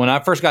 So when I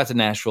first got to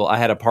Nashville, I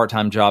had a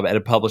part-time job at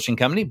a publishing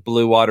company,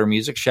 Blue Water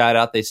Music. Shout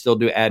out. They still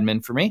do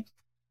admin for me.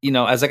 You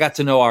know, as I got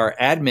to know our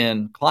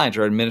admin clients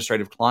or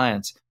administrative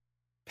clients,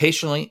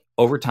 patiently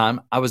over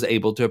time, I was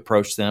able to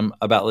approach them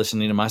about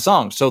listening to my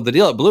songs. So the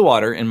deal at Blue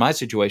Water in my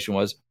situation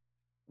was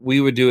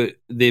we would do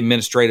the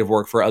administrative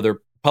work for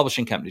other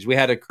publishing companies. We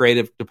had a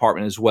creative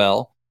department as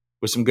well,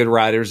 with some good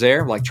writers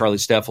there, like Charlie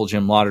Steffel,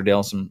 Jim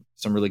Lauderdale, some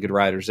really good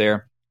writers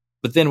there.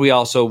 But then we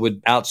also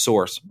would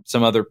outsource.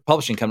 Some other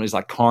publishing companies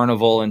like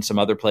Carnival and some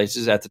other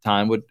places at the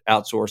time would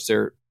outsource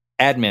their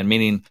admin,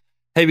 meaning,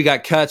 hey, we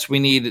got cuts. We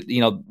need,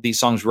 these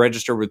songs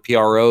registered with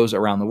PROs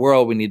around the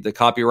world. We need the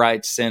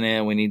copyrights sent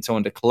in. We need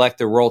someone to collect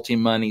the royalty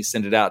money,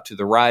 send it out to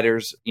the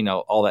writers,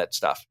 all that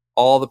stuff.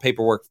 All the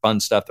paperwork,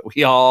 fun stuff that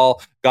we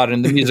all got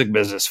in the music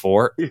business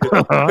for.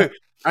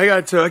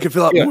 I can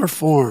fill out more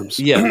forms.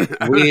 Yeah,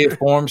 we had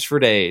forms for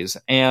days.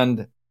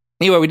 And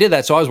anyway, we did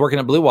that. So I was working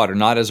at Blue Water,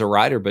 not as a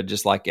writer, but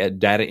just like at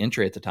data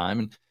entry at the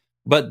time.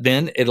 But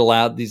then it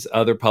allowed these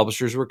other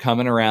publishers were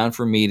coming around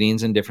for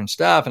meetings and different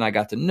stuff. And I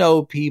got to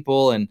know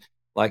people and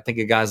like think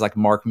of guys like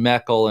Mark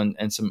Meckel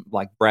and some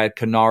like Brad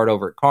Kennard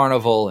over at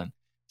Carnival and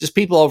just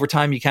people over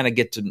time. You kind of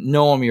get to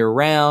know them, you're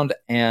around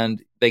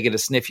and they get to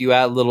sniff you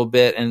out a little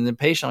bit. And then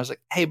patient, I was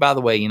like, hey, by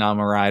the way, I'm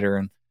a writer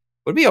and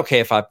would it be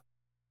okay if I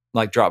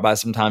like drop by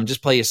sometime,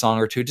 just play a song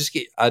or two.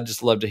 I'd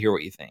just love to hear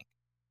what you think.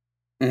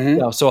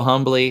 So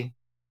humbly,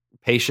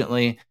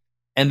 patiently.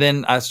 And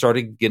then I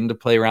started getting to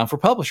play around for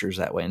publishers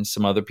that way. And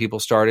some other people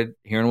started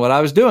hearing what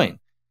I was doing.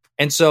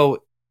 And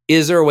so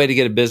is there a way to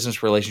get a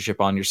business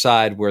relationship on your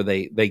side where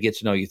they get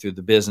to know you through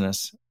the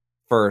business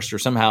first or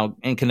somehow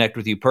and connect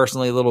with you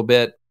personally a little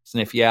bit,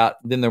 sniff you out?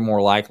 Then they're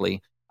more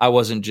likely. I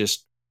wasn't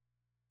just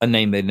a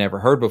name they'd never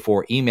heard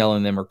before,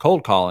 emailing them or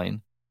cold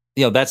calling.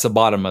 That's the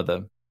bottom of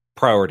the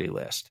priority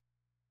list.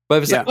 But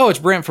if it's like, it's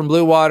Brent from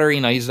Blue Water,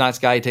 he's a nice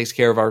guy. He takes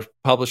care of our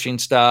publishing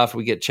stuff.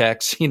 We get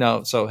checks,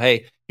 so,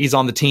 hey, he's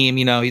on the team,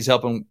 he's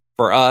helping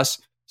for us.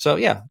 So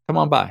yeah, come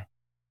on by.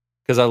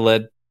 Because I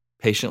led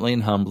patiently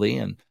and humbly.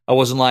 And I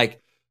wasn't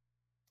like,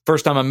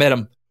 first time I met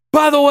him,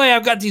 by the way,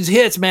 I've got these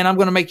hits, man. I'm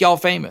going to make y'all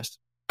famous.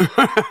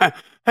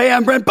 Hey,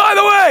 I'm Brent. By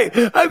the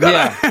way, I've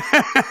got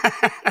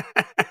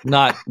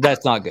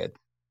that's not good.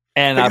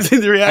 And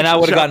I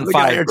would have gotten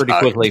fired pretty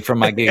quickly from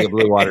my gig at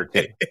Blue Water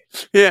too.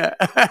 Yeah.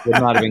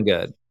 Would not have been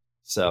good.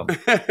 So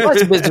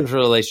what's a business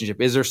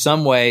relationship? Is there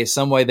some way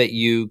that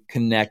you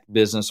connect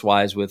business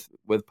wise with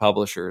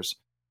publishers,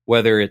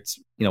 whether it's,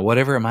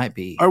 whatever it might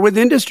be, or with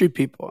industry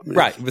people?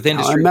 Right. With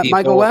industry people. I met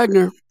Michael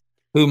Wagner,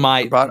 who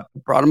might brought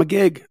him a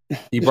gig.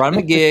 You brought him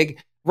a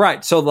gig.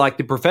 Right. So like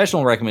the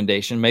professional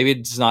recommendation, maybe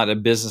it's not a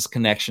business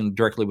connection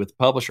directly with the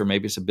publisher.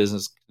 Maybe it's a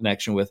business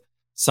connection with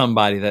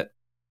somebody that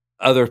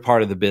other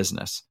part of the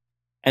business.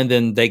 And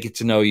then they get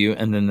to know you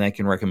and then they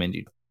can recommend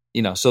you.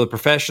 So the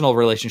professional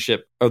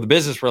relationship or the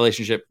business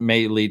relationship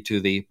may lead to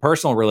the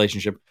personal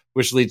relationship,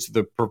 which leads to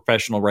the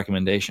professional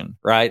recommendation,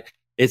 right?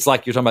 It's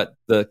like you're talking about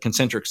the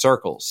concentric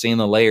circles, seeing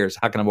the layers.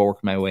 How can I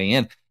work my way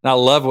in? And I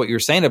love what you're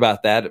saying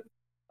about that,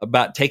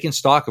 about taking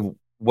stock of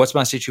what's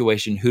my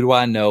situation? Who do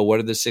I know?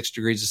 What are the 6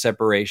 degrees of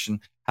separation?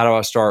 How do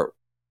I start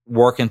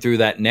working through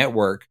that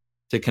network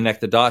to connect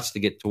the dots to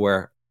get to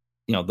where,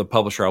 the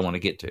publisher I want to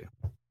get to?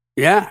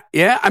 Yeah.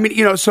 Yeah. I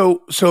mean,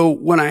 so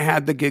when I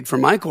had the gig for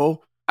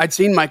Michael, I'd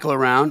seen Michael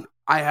around.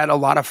 I had a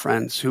lot of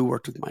friends who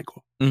worked with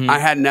Michael. Mm-hmm. I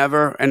had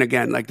never, and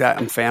again, like that,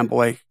 I'm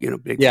fanboy,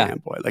 big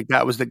fanboy. Like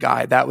that was the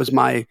guy, that was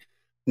my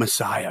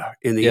messiah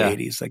in the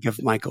 80s. Like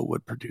if Michael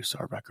would produce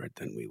our record,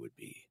 then we would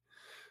be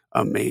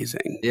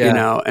amazing,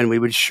 and we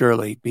would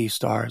surely be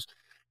stars.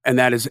 And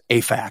that is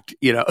a fact,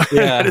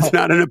 that is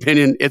not an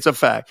opinion. It's a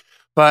fact.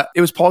 But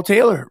it was Paul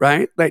Taylor,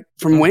 right? Like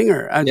from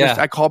Winger.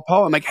 I called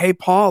Paul. I'm like, hey,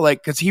 Paul,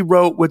 like, cause he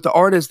wrote with the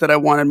artist that I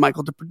wanted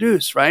Michael to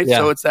produce. Right. Yeah.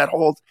 So it's that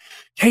whole,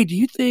 hey, do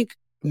you think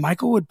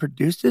Michael would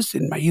produce this?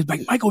 And he's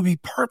like, Michael would be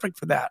perfect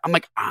for that. I'm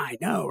like, I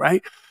know.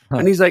 Right. Huh.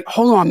 And he's like,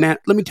 hold on, man.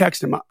 Let me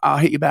text him. I'll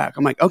hit you back.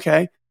 I'm like,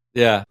 okay.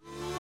 Yeah.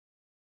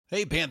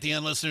 Hey,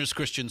 Pantheon listeners,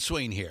 Christian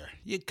Swain here.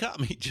 You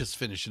caught me just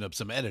finishing up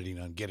some editing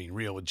on Getting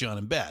Real with John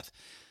and Beth.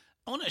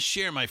 I want to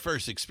share my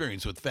first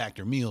experience with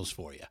Factor Meals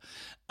for you.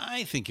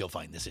 I think you'll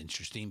find this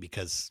interesting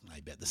because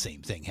I bet the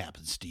same thing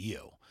happens to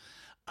you.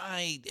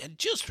 I had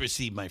just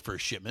received my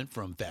first shipment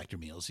from Factor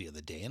Meals the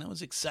other day, and I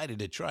was excited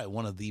to try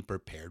one of the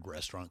prepared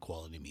restaurant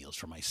quality meals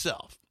for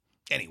myself.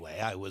 Anyway,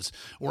 I was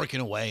working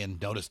away and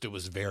noticed it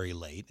was very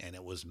late, and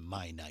it was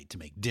my night to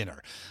make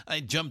dinner.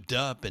 I jumped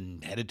up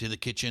and headed to the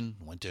kitchen,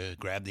 went to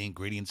grab the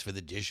ingredients for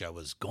the dish I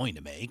was going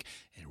to make,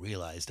 and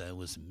realized I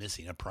was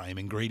missing a prime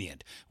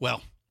ingredient.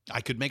 Well,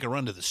 I could make a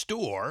run to the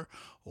store,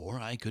 or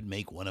I could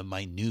make one of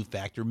my new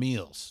Factor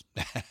meals.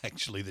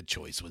 Actually, the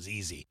choice was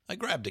easy. I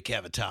grabbed a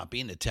cavatappi,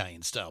 an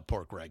Italian-style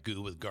pork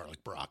ragu with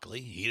garlic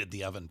broccoli, heated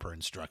the oven per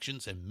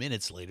instructions, and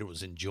minutes later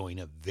was enjoying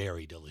a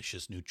very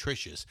delicious,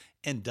 nutritious,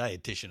 and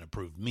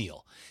dietitian-approved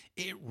meal.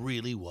 It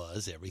really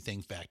was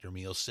everything Factor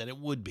meals said it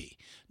would be.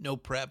 No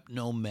prep,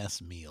 no mess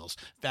meals.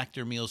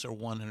 Factor meals are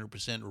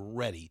 100%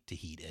 ready to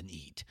heat and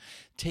eat.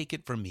 Take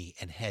it from me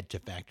and head to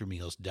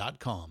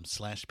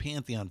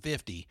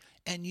factormeals.com/Pantheon50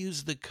 and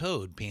use the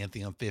code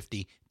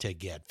Pantheon50 to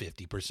get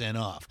 50%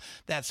 off.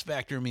 That's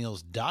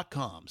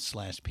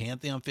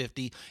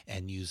factormeals.com/Pantheon50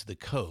 and use the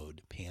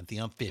code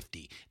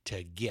Pantheon50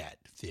 to get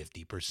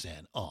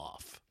 50%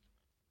 off.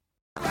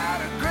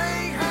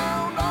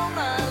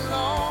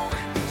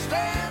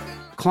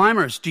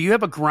 Climbers, do you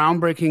have a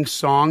groundbreaking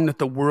song that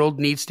the world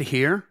needs to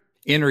hear?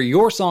 Enter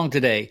your song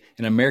today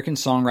in American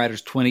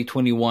Songwriters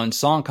 2021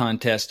 Song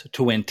Contest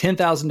to win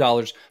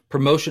 $10,000,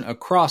 promotion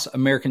across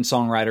American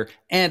Songwriter,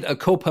 and a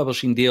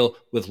co-publishing deal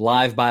with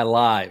Live by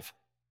Live.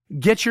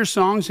 Get your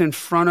songs in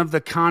front of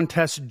the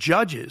contest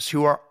judges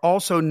who are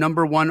also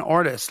 #1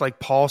 artists like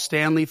Paul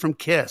Stanley from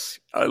Kiss.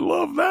 I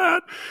love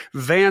that.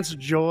 Vance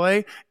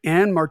Joy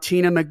and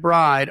Martina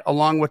McBride,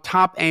 along with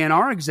top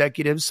A&R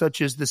executives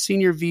such as the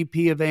Senior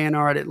VP of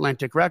A&R at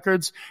Atlantic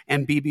Records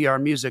and BBR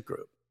Music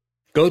Group.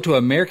 Go to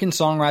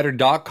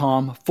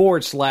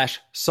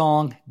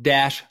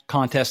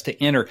americansongwriter.com/song-contest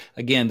to enter.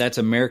 Again, that's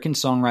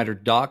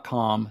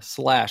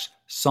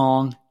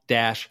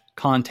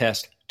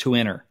americansongwriter.com/song-contest to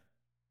enter.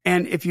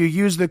 And if you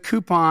use the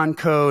coupon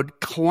code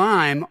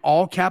CLIMB,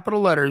 all capital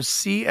letters,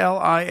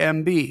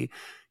 CLIMB,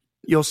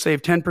 you'll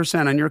save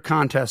 10% on your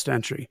contest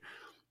entry.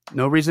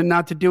 No reason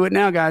not to do it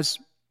now, guys.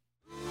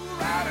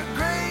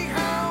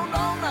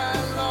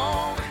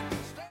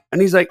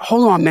 And he's like,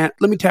 hold on, man.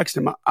 Let me text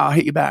him. I'll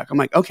hit you back. I'm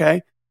like,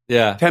 okay.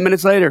 Yeah. 10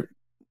 minutes later,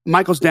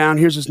 Michael's down.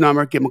 Here's his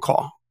number. Give him a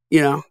call.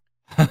 Done.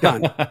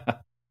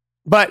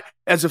 But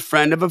as a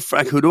friend of a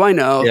friend, who do I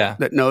know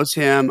that knows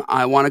him?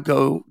 I want to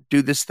go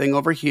do this thing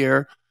over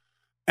here.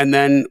 And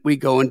then we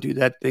go and do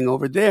that thing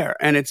over there.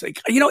 And it's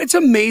like, it's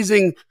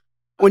amazing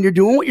when you're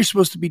doing what you're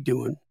supposed to be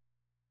doing.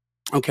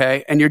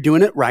 Okay. And you're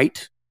doing it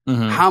right.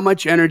 Mm-hmm. How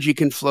much energy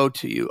can flow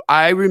to you.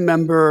 I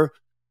remember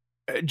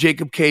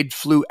Jacob Cade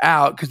flew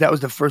out because that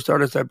was the first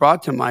artist I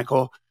brought to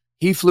Michael.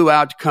 He flew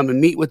out to come and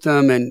meet with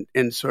them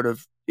and sort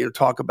of,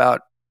 talk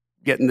about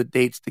getting the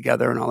dates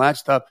together and all that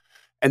stuff.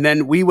 And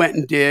then we went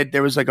and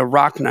there was like a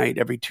rock night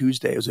every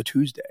Tuesday. It was a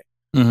Tuesday.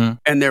 Mm-hmm.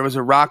 And there was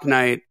a rock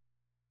night.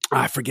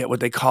 I forget what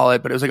they call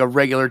it, but it was like a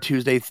regular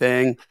Tuesday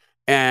thing.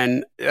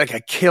 And like a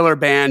killer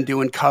band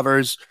doing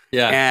covers.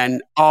 Yeah.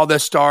 And all the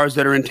stars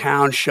that are in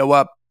town show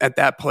up at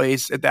that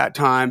place at that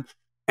time.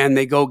 And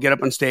they go get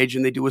up on stage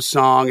and they do a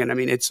song. And I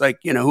mean, it's like,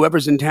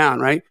 whoever's in town,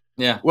 right?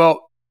 Yeah.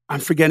 Well, I'm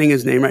forgetting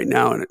his name right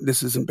now. And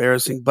this is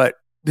embarrassing, but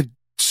the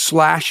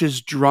Slash's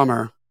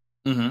drummer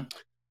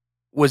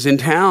was in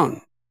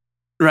town.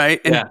 Right.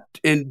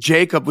 And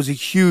Jacob was a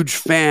huge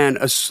fan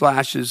of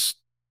Slash's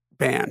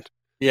band.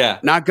 Yeah.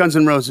 Not Guns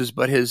N' Roses,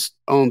 but his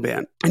own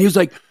band. And he was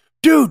like,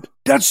 dude,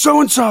 that's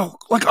so-and-so,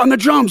 like on the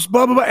drums,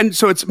 blah, blah, blah. And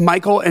so it's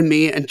Michael and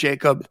me and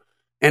Jacob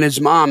and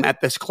his mom at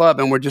this club.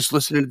 And we're just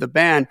listening to the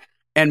band.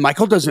 And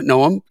Michael doesn't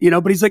know him,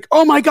 but he's like,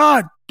 oh my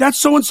God, that's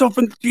so-and-so.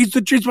 He's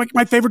like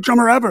my favorite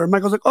drummer ever. And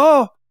Michael's like,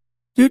 oh,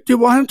 do you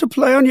want him to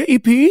play on your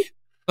EP?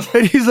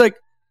 And he's like,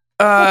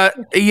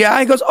 yeah.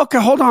 He goes, okay,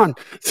 hold on.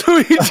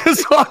 So he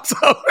just walks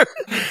over.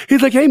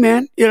 He's like, hey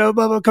man, blah,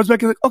 blah, comes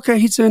back and like, okay,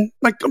 he's in.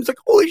 Like, I was like,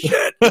 holy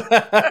shit.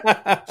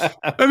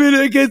 I mean,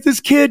 I guess this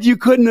kid, you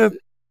couldn't have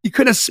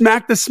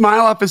smacked the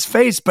smile off his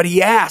face, but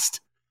he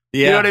asked.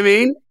 Yeah. You know what I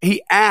mean?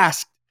 He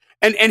asked.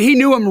 And he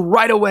knew him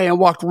right away and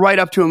walked right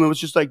up to him and was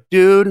just like,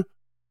 dude,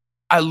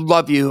 I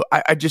love you.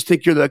 I just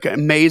think you're like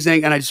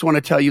amazing. And I just want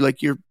to tell you, like,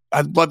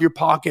 I love your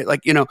pocket.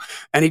 Like, and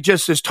he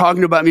just is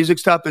talking about music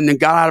stuff and then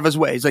got out of his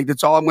way. He's like,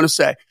 that's all I'm going to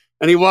say.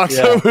 And he walks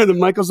over and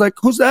Michael's like,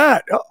 who's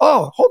that?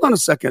 Oh, hold on a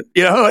second.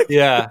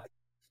 Yeah.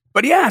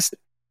 But he asked,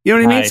 you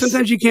know what I mean?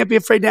 Sometimes you can't be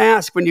afraid to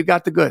ask when you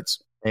got the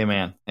goods.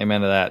 Amen.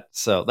 Amen to that.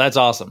 So that's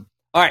awesome.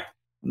 All right.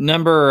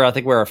 Number, I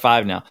think we're at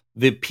 5 now.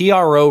 The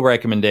PRO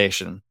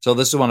recommendation. So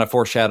this is one I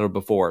foreshadowed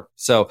before.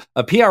 So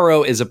a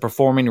PRO is a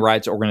performing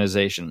rights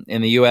organization.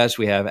 In the U.S.,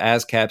 we have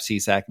ASCAP,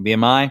 CSAC, and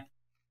BMI.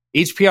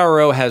 Each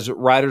PRO has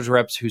writers'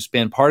 reps who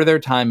spend part of their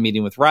time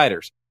meeting with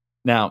writers.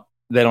 Now,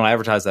 they don't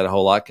advertise that a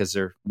whole lot because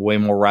there are way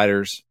more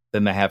writers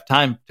than they have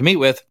time to meet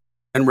with.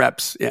 And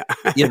reps, yeah.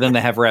 Yeah, then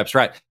they have reps,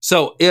 right.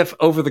 So if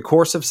over the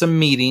course of some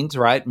meetings,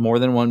 right, more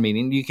than one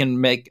meeting, you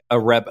can make a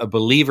rep a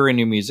believer in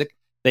your music,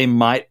 they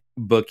might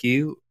book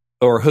you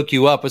or hook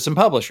you up with some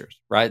publishers,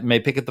 right?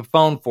 May pick up the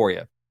phone for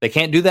you. They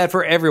can't do that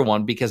for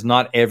everyone because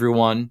not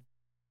everyone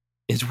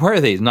is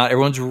worthy. Not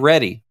everyone's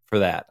ready for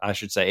that, I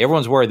should say.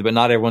 Everyone's worthy, but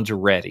not everyone's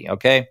ready,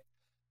 okay?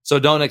 So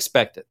don't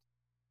expect it.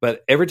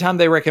 But every time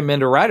they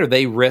recommend a writer,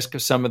 they risk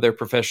some of their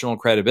professional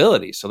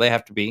credibility. So they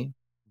have to be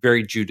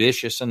very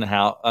judicious in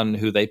on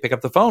who they pick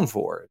up the phone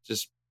for.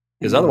 Just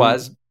because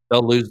otherwise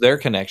they'll lose their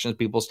connections.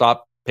 People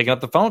stop picking up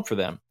the phone for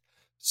them.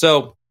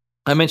 So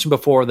I mentioned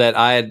before that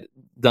I had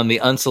done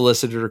the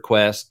unsolicited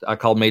request. I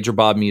called Major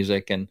Bob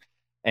Music and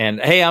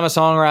hey, I'm a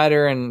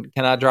songwriter and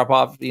can I drop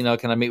off,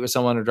 can I meet with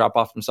someone or drop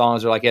off some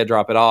songs? They're like, yeah,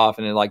 drop it off.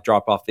 And it like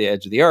dropped off the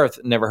edge of the earth.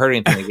 Never heard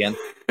anything again.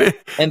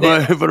 And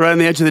then, but right on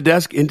the edge of the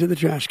desk into the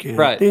trash can.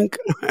 Right. Dink.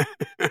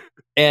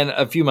 And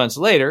a few months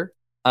later,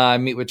 I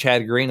meet with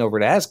Chad Green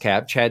over at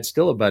ASCAP. Chad's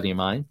still a buddy of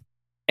mine.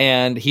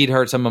 And he'd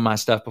heard some of my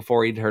stuff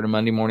before. He'd heard a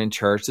Monday Morning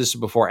Church. This is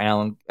before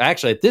Alan.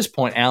 Actually, at this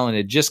point, Alan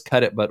had just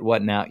cut it, but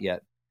wasn't out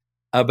yet.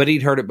 But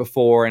he'd heard it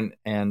before.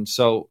 And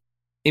so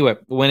anyway,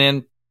 went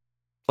in,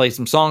 played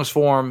some songs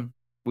for him.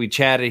 We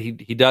chatted.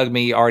 He dug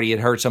me. Already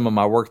had heard some of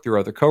my work through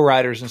other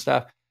co-writers and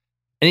stuff.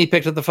 And he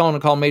picked up the phone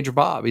and called Major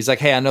Bob. He's like,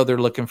 hey, I know they're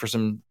looking for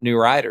some new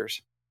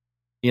writers,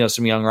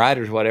 some young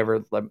writers,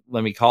 whatever.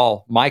 Let me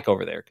call Mike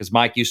over there. Because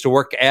Mike used to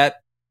work at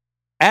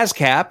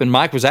ASCAP. And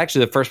Mike was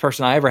actually the first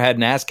person I ever had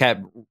an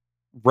ASCAP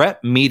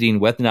rep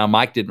meeting with. Now,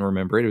 Mike didn't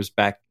remember it. It was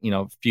back,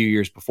 a few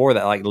years before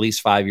that, like at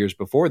least 5 years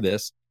before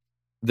this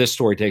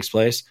story takes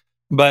place.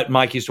 But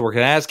Mike used to work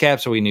at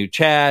ASCAP, so we knew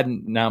Chad.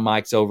 Now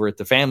Mike's over at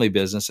the family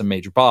business and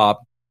Major Bob.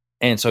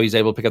 And so he's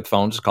able to pick up the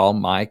phone, just call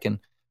Mike. And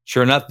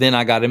sure enough, then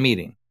I got a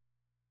meeting.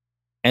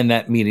 And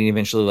that meeting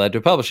eventually led to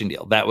a publishing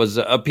deal. That was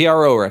a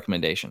PRO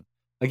recommendation.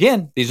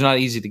 Again, these are not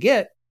easy to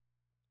get.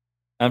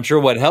 I'm sure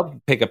what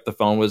helped pick up the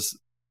phone was,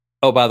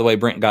 oh, by the way,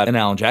 Brent got an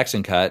Alan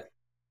Jackson cut.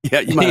 Yeah,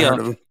 you might have heard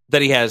of him.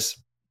 That he has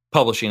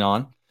publishing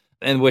on.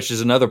 And which is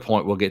another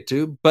point we'll get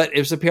to, but it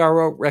was a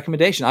PRO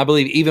recommendation. I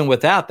believe even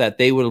without that,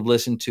 they would have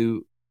listened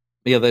to,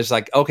 there's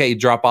like, okay,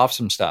 drop off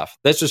some stuff.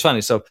 That's just funny.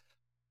 So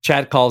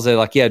Chad calls it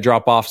like, yeah,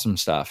 drop off some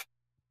stuff.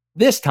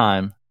 This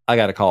time I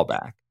got a call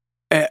back.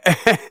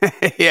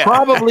 Yeah.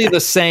 Probably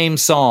the same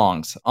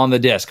songs on the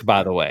disc,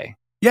 by the way.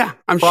 Yeah,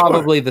 I'm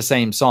Probably the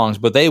same songs,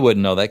 but they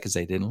wouldn't know that because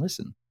they didn't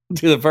listen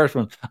to the first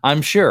one.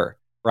 I'm sure,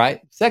 right?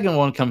 Second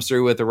one comes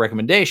through with a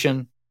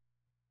recommendation.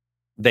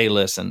 They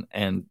listen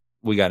and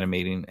we got a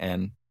meeting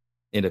and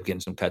ended up getting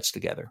some cuts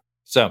together.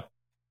 So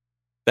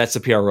that's the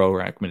PRO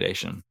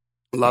recommendation.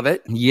 Love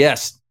it.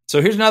 Yes.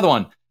 So here's another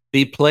one.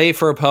 The Play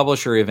for a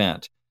Publisher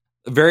event.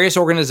 Various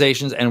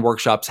organizations and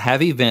workshops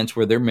have events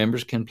where their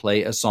members can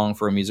play a song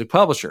for a music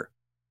publisher.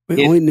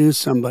 We only knew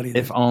somebody.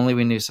 If only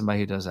we knew somebody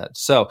who does that.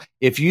 So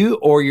if you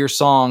or your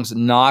songs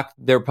knock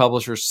their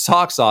publisher's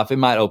socks off, it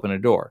might open a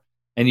door.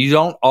 And you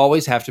don't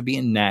always have to be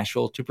in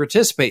Nashville to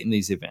participate in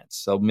these events.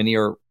 So many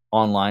are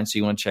online, so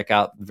you want to check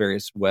out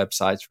various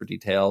websites for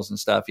details and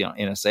stuff.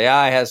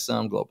 NSAI has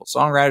some, Global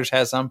Songwriters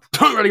has some.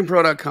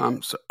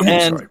 Songwritingpro.com.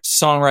 And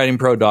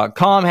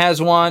Songwritingpro.com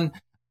has one,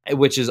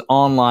 which is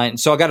online.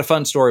 So I got a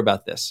fun story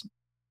about this.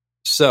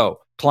 So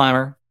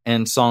Climber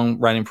and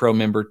Songwriting Pro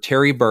member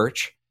Terry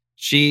Birch,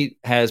 she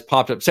has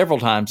popped up several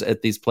times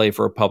at these Play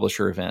for a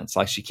Publisher events.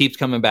 Like she keeps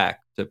coming back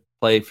to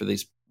play for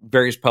these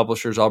various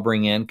publishers I'll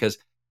bring in because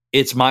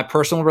it's my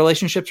personal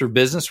relationships or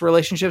business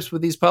relationships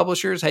with these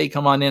publishers. Hey,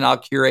 come on in. I'll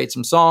curate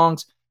some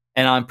songs.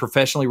 And I'm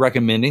professionally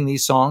recommending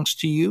these songs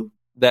to you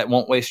that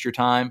won't waste your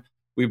time.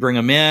 We bring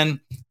them in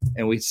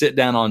and we sit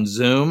down on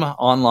Zoom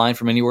online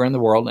from anywhere in the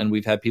world. And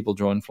we've had people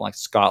join from like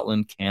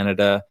Scotland,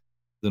 Canada,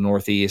 the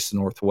Northeast,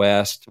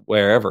 Northwest,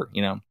 wherever,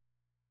 And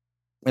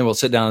we'll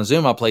sit down on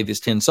Zoom. I'll play these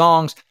 10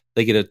 songs.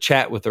 They get a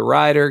chat with the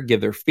writer, give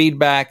their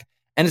feedback,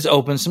 and it's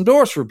opened some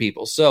doors for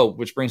people. So,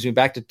 which brings me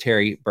back to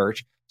Terry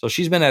Birch. So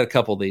she's been at a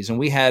couple of these, and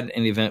we had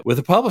an event with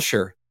a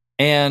publisher,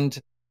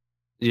 and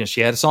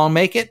she had a song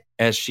make it,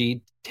 as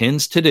she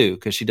tends to do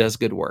because she does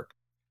good work.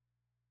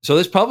 So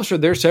this publisher,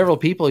 there's several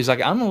people. He's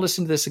like, I'm going to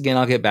listen to this again.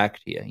 I'll get back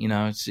to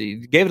you. So he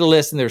gave it a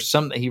listen. There's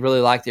something that he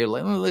really liked there.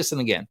 Let me listen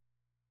again.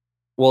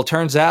 Well, it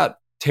turns out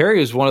Terry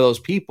was one of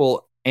those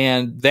people,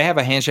 and they have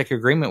a handshake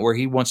agreement where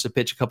he wants to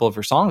pitch a couple of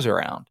her songs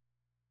around.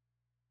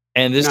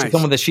 And this is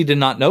someone that she did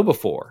not know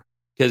before.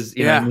 Because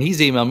when he's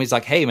emailed me, he's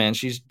like, hey, man,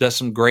 she does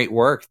some great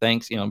work.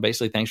 Thanks,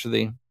 basically thanks for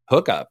the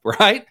hookup,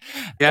 right?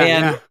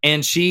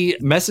 And she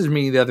messaged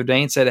me the other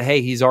day and said,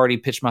 hey, he's already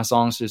pitched my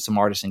songs to some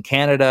artists in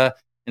Canada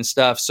and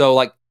stuff. So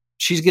like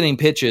she's getting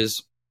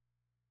pitches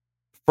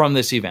from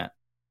this event.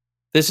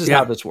 This is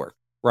how this works,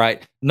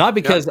 right? Not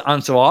because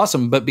I'm so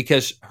awesome, but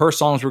because her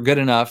songs were good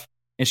enough.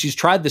 And she's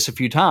tried this a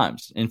few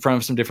times in front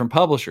of some different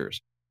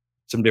publishers,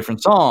 some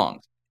different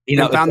songs.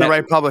 Found the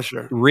right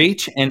publisher.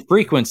 Reach and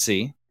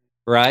frequency.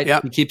 Right.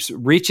 Yep. He keeps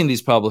reaching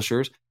these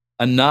publishers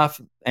enough.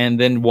 And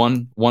then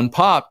one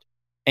popped.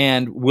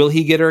 And will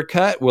he get her a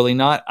cut? Will he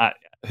not?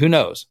 Who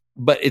knows?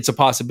 But it's a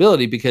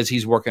possibility because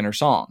he's working her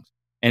songs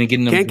and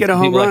getting them. Can't get a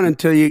home run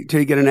until you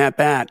get an at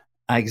bat.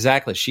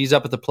 Exactly. She's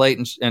up at the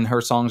plate and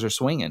her songs are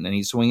swinging and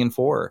he's swinging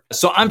for her.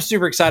 So I'm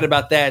super excited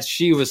about that.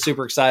 She was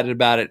super excited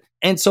about it.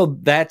 And so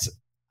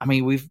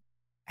we've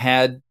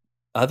had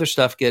other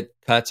stuff get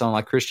cuts on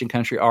like Christian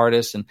country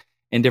artists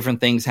and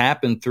different things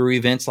happen through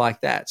events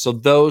like that. So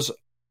those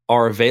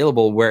are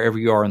available wherever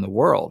you are in the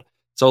world.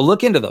 So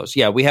look into those.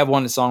 Yeah, we have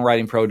one at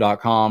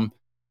songwritingpro.com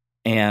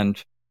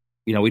and,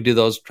 we do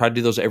those, try to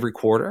do those every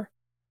quarter,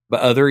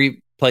 but other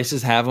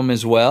places have them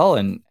as well.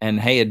 And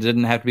hey, it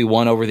didn't have to be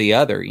one over the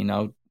other,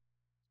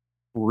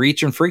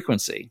 reach and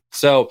frequency.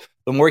 So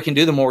the more you can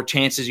do, the more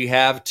chances you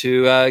have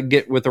to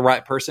get with the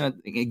right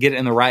person, get it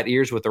in the right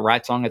ears with the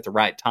right song at the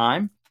right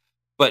time.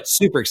 But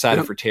super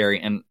excited for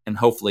Terry, and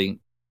hopefully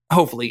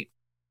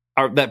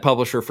that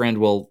publisher friend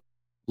will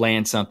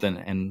land something,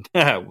 and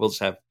we'll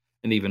just have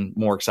an even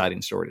more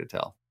exciting story to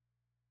tell.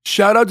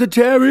 Shout out to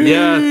Terry.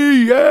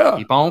 Yeah.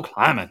 Keep on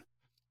climbing.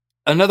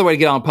 Another way to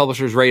get on a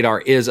publisher's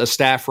radar is a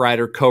staff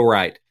writer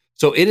co-write.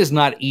 So it is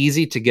not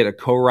easy to get a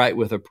co-write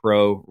with a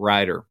pro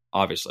writer,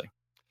 obviously.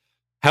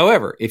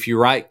 However, if you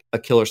write a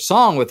killer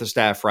song with a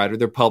staff writer,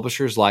 their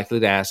publisher is likely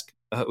to ask,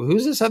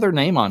 who's this other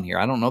name on here?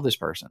 I don't know this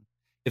person.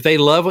 If they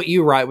love what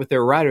you write with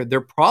their writer,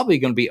 they're probably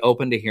going to be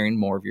open to hearing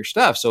more of your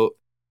stuff. So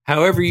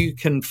however you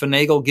can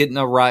finagle getting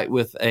a write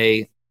with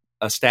a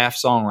staff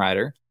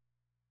songwriter,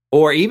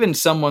 or even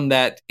someone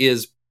that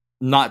is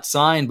not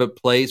signed but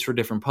plays for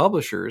different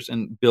publishers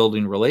and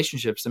building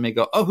relationships, and may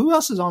go, oh, who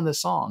else is on this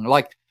song?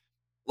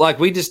 Like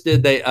we just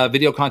did the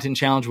video content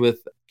challenge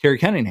with Kerry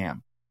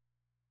Cunningham.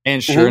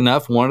 And sure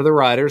enough, one of the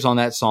writers on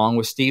that song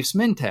was Steve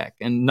Smintek.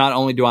 And not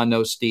only do I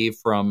know Steve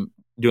from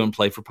doing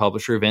play for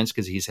publisher events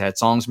because he's had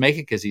songs make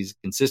it, because he's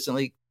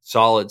consistently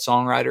solid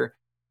songwriter,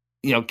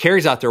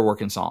 Kerry's out there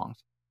working songs.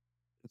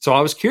 So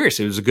I was curious.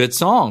 It was a good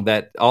song.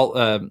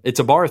 It's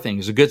a Bar Thing.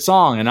 It's a good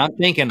song. And I'm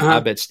thinking, I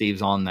bet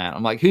Steve's on that.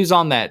 I'm like, who's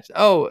on that?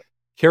 Oh,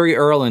 Kerry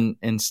Earl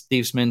and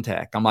Steve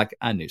Smintek. I'm like,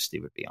 I knew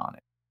Steve would be on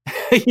it.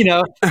 He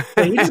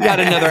just got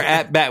another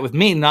at bat with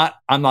me.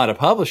 I'm not a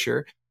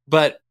publisher,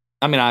 but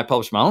I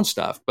publish my own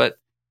stuff, but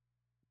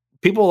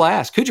people will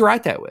ask, who'd you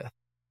write that with?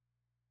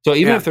 So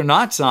even if they're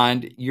not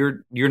signed,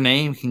 your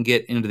name can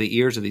get into the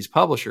ears of these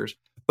publishers.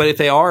 But if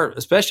they are,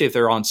 especially if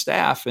they're on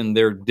staff and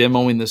they're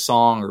demoing the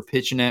song or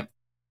pitching it,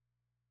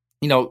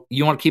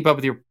 you want to keep up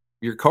with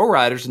your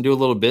co-writers and do a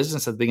little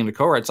business at the beginning of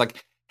co-write. It's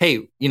like,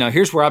 hey,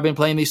 here's where I've been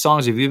playing these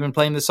songs. Have you been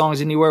playing the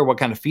songs anywhere? What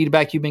kind of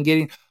feedback you've been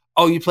getting?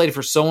 Oh, you played it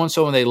for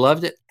so-and-so and they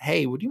loved it.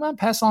 Hey, would you mind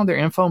passing on their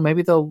info?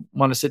 Maybe they'll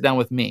want to sit down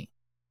with me.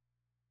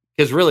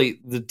 Because really,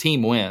 the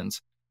team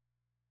wins.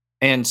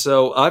 And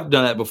so I've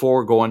done that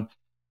before, going,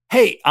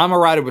 hey, I'm a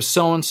writer with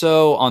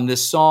so-and-so on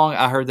this song.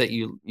 I heard that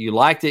you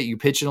liked it. You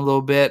pitched it a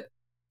little bit.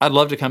 I'd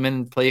love to come in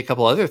and play a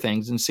couple other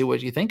things and see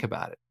what you think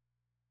about it.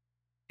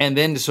 And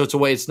then, so it's a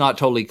way it's not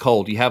totally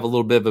cold. You have a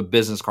little bit of a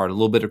business card, a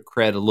little bit of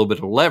cred, a little bit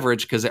of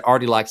leverage, because they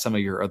already like some of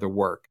your other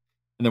work.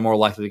 And they're more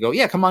likely to go,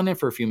 yeah, come on in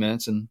for a few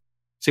minutes and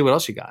see what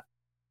else you got.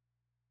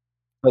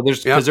 But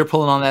because they're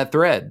pulling on that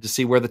thread to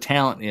see where the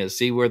talent is,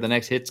 see where the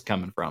next hit's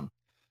coming from.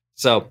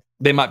 So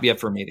they might be up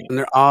for a meeting. And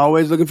they're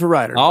always looking for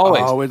writers.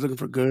 Always looking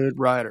for good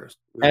writers.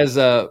 As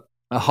a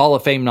Hall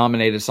of Fame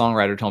nominated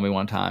songwriter told me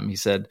one time, he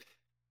said,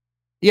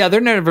 yeah,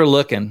 they're never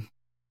looking,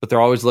 but they're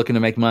always looking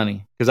to make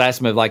money. Because I asked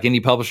him if any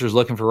publishers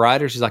looking for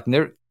writers. He's like,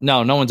 no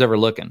one's ever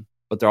looking,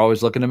 but they're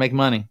always looking to make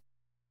money.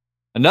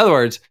 In other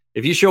words,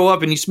 if you show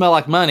up and you smell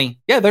like money,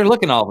 yeah, they're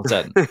looking all of a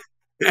sudden.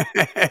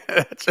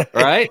 That's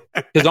right?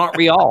 Because aren't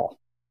we all?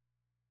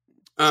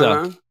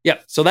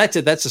 So that's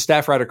it. That's the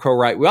staff writer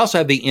co-write. We also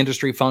have the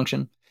industry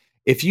function.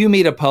 If you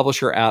meet a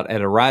publisher out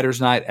at a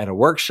writer's night, at a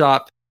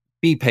workshop,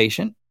 be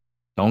patient.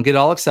 Don't get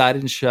all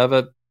excited and shove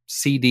a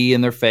CD in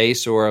their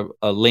face or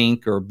a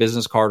link or a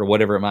business card or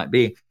whatever it might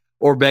be,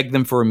 or beg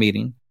them for a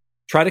meeting.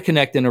 Try to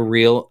connect in a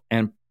real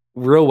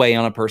way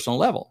on a personal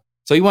level.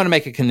 So you want to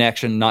make a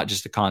connection, not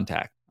just a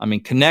contact.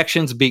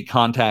 Connections beat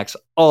contacts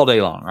all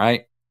day long,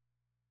 right?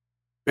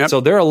 Yep.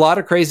 So there are a lot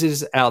of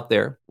crazies out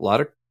there, a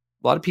lot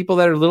of people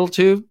that are a little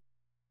too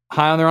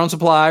high on their own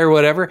supply or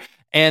whatever.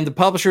 And the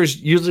publisher is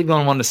usually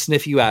going to want to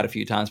sniff you out a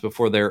few times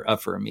before they're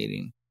up for a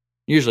meeting,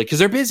 usually because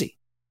they're busy.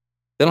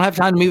 They don't have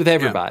time to meet with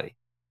everybody. Yeah.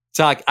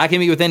 So I can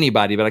meet with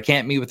anybody, but I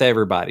can't meet with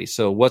everybody.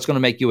 So what's going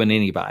to make you an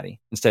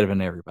anybody instead of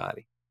an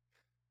everybody?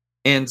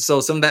 And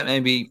so some of that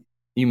maybe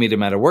you meet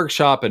them at a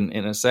workshop, in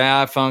a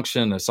SAI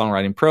function, a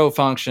songwriting pro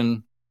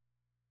function,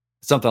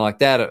 something like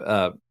that,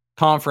 a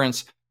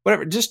conference,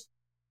 whatever. Just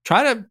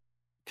try to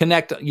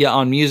connect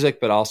on music,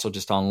 but also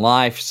just on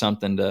life,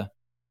 something to,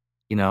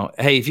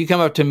 hey, if you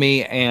come up to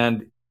me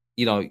and,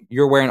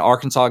 you're wearing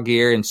Arkansas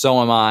gear and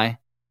so am I,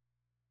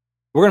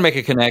 we're going to make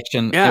a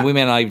connection. And we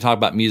may not even talk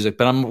about music,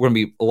 but I'm going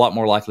to be a lot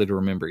more likely to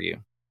remember you.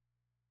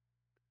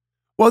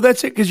 Well,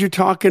 that's it. Because you're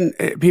talking,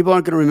 people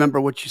aren't going to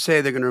remember what you say.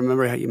 They're going to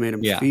remember how you made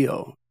them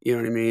feel. You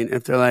know what I mean?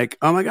 If they're like,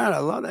 oh my God, I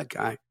love that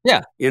guy.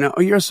 Yeah.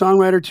 Oh, you're a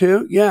songwriter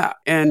too? Yeah.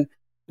 And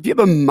if you have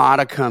a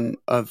modicum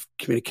of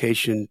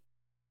communication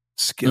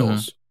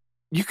skills,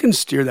 you can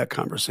steer that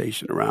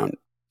conversation around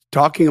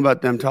talking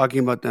about them,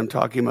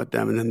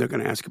 and then they're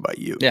going to ask about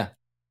you. Yeah.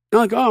 They're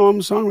like, oh, I'm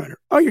a songwriter.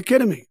 Oh, you're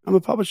kidding me. I'm a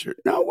publisher.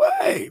 No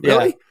way.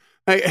 Really?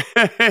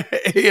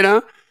 Yeah.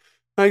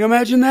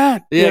 Imagine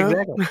that. Yeah,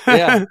 exactly.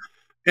 Yeah.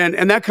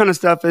 and that kind of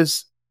stuff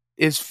is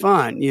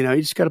fun. You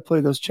just got to play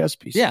those chess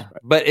pieces. Yeah.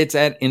 Right? But it's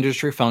at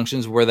industry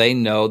functions where they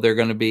know they're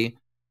going to be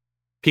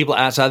people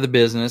outside the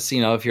business.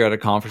 If you're at a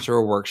conference or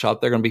a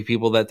workshop, they're going to be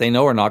people that they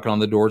know are knocking on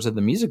the doors of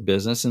the music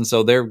business. And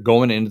so they're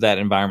going into that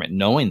environment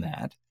knowing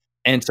that.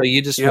 And so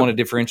you just want to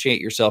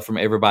differentiate yourself from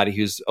everybody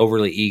who's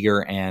overly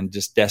eager and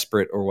just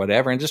desperate or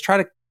whatever, and just try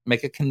to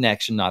make a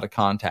connection, not a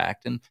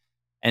contact,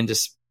 and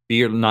just be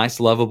your nice,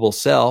 lovable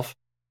self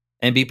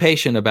and be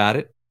patient about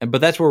it. But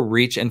that's where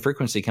reach and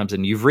frequency comes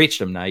in. You've reached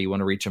them now. You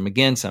want to reach them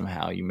again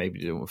somehow. You maybe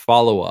do a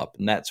follow-up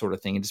and that sort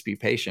of thing, and just be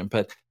patient.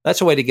 But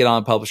that's a way to get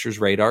on a publisher's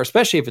radar,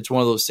 especially if it's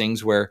one of those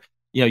things where,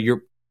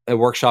 you're a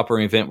workshop or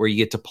an event where you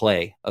get to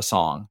play a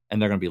song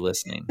and they're going to be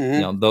listening.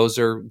 Those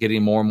are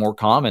getting more and more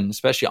common,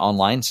 especially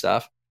online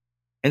stuff.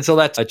 And so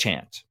that's a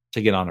chance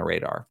to get on a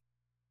radar.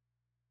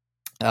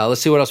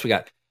 Let's see what else we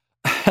got.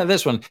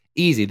 This one,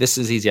 easy. This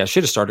is easy. I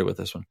should have started with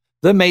this one.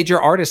 The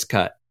major artist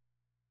cut.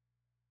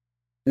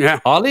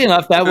 Yeah. Oddly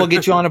enough, that will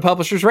get you on a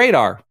publisher's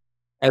radar.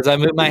 As I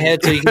move my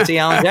head so you can see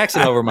Alan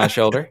Jackson over my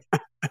shoulder.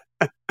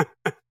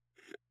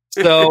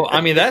 So,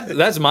 I mean,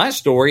 that's my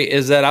story,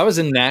 is that I was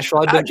in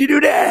Nashville. How'd you do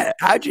that?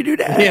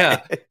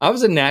 Yeah. I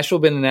was in Nashville,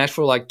 been in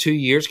Nashville like 2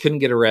 years, couldn't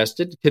get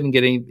arrested, couldn't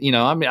get any,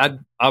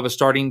 I was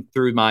starting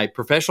through my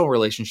professional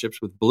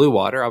relationships with Blue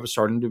Water. I was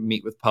starting to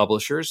meet with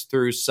publishers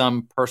through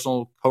some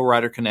personal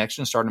co-writer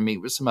connections, starting to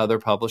meet with some other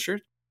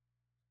publishers.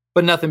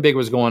 But nothing big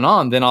was going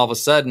on. Then all of a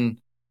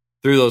sudden,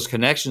 through those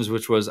connections,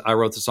 which was I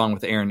wrote the song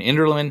with Erin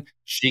Enderlin.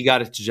 She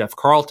got it to Jeff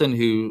Carlton,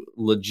 who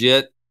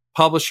legit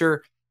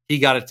publisher. He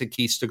got it to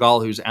Keith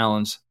Stegall, who's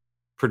Alan's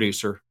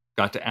producer.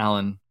 Got to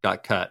Alan,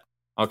 got cut.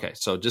 Okay,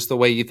 so just the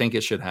way you think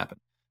it should happen.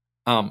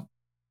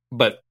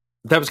 But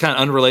that was kind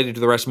of unrelated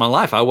to the rest of my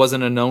life. I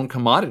wasn't a known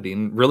commodity,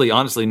 and really,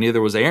 honestly,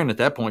 neither was Erin at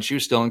that point. She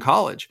was still in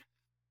college.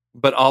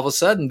 But all of a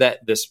sudden,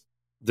 that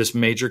this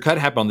major cut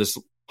happened on this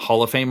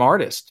Hall of Fame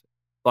artist.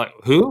 Like,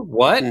 who?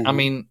 What? I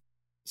mean.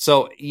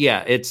 So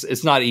yeah,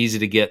 it's not easy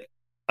to get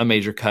a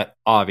major cut,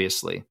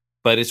 obviously,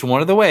 but it's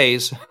one of the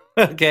ways.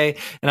 Okay,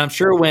 and I'm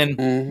sure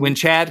when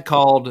Chad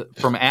called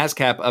from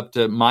ASCAP up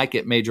to Mike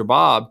at Major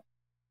Bob,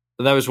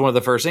 that was one of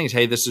the first things.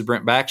 Hey, this is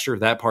Brent Baxter.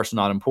 That part's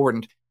not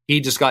important. He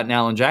just got an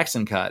Alan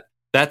Jackson cut.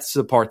 That's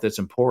the part that's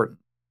important.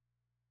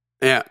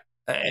 Yeah,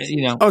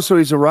 Oh, so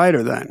he's a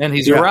writer then, and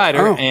he's a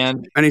writer,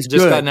 and he's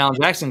just good. got an Alan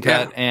Jackson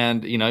cut,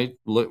 and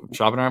look,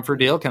 shopping around for a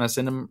deal. Can I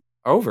send him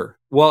over?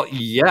 Well,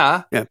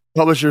 yeah.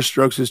 Publisher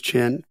strokes his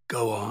chin.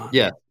 Go on.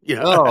 Yeah.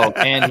 Oh,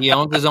 and he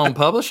owns his own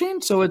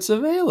publishing, so it's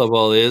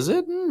available, is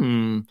it?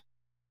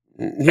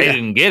 They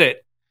didn't get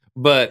it,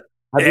 but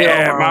I did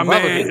own my own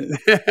publishing.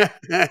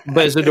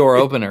 But it's a door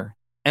opener,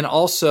 and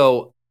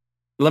also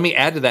let me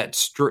add to that,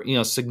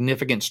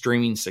 significant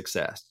streaming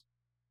success.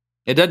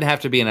 It doesn't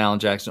have to be an Alan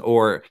Jackson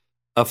or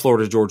a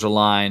Florida Georgia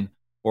Line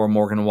or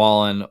Morgan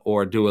Wallen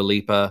or Dua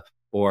Lipa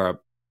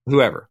or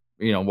whoever,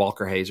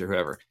 Walker Hayes or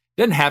whoever. It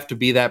doesn't have to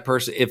be that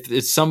person. If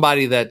it's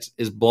somebody that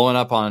is blowing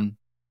up on,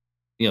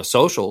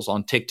 socials,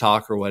 on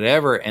TikTok or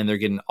whatever, and they're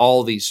getting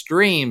all these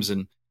streams,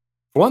 and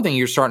for one thing,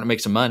 you're starting to make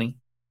some money,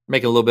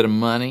 make a little bit of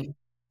money.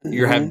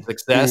 You're having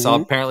success.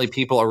 Apparently,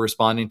 people are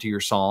responding to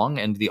your song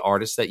and the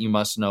artist that you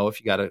must know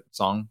if you got a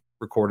song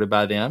recorded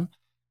by them.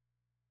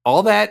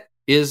 All that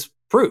is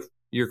proof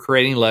you're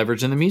creating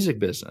leverage in the music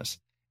business.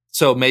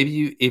 So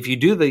maybe if you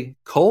do the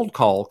cold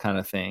call kind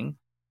of thing,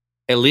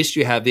 at least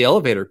you have the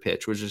elevator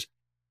pitch, which is,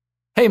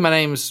 hey, my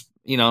name's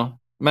John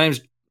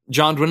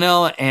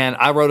Dwinell, and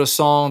I wrote a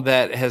song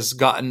that has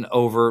gotten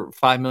over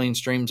 5 million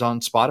streams on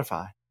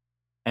Spotify.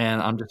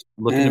 And I'm just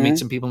looking to meet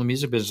some people in the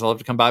music business. I'll have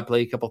to come by,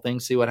 play a couple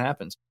things, see what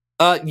happens.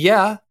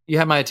 Yeah, you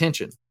have my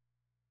attention.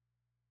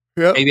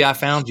 Yep. Maybe I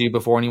found you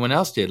before anyone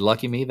else did.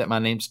 Lucky me that my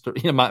name's,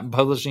 my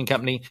publishing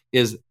company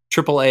is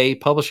AAA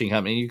Publishing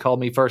Company. You called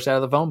me first out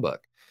of the phone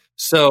book.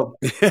 So,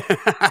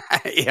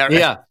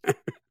 yeah.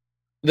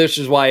 This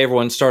is why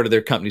everyone started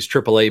their companies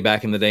AAA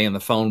back in the day in the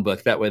phone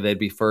book. That way they'd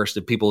be first.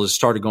 If people just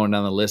started going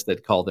down the list,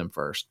 they'd call them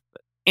first.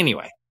 But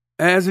anyway.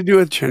 It has to do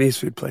with Chinese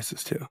food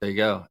places, too. There you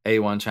go.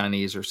 A1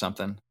 Chinese or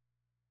something.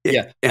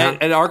 Yeah.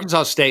 At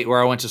Arkansas State,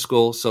 where I went to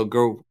school, so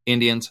go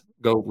Indians,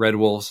 go Red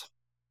Wolves.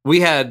 We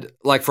had,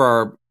 like,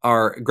 for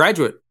our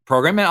graduate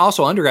program and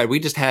also undergrad, we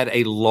just had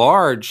a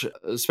large,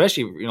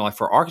 especially, like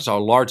for Arkansas, a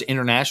large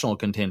international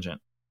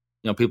contingent.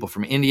 People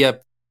from India,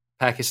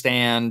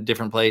 Pakistan,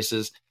 different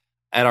places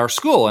at our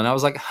school. And I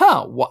was like,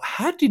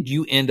 how did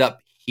you end up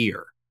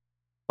here?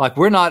 Like,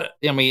 we're not,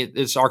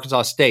 it's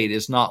Arkansas State.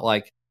 It's not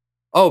like,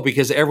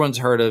 because everyone's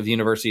heard of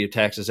University of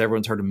Texas,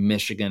 everyone's heard of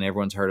Michigan,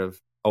 everyone's heard of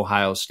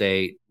Ohio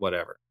State,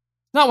 whatever.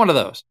 Not one of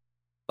those.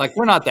 Like,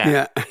 we're not that.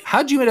 Yeah.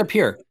 How'd you end up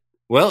here?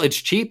 Well, it's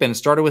cheap and it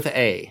started with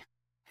A.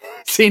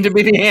 Seemed to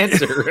be the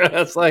answer.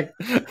 It's like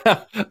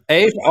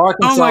A for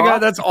Arkansas. Oh my God,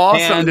 that's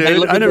awesome, dude. They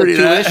look I at never the knew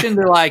that. tuition.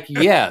 They're like,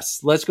 yes,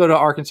 let's go to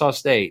Arkansas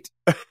State.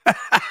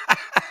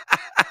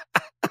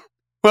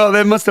 Well,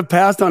 they must have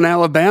passed on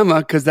Alabama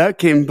because that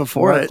came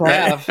before it.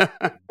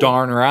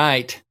 Darn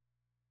right.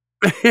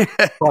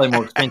 Probably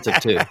more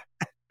expensive too.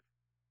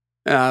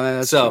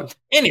 So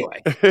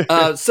anyway,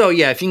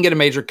 if you can get a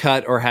major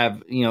cut or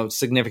have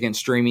significant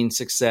streaming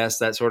success,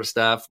 that sort of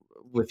stuff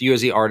with you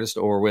as the artist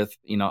or with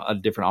a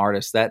different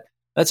artist,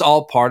 that's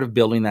all part of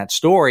building that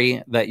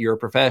story that you're a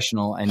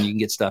professional and you can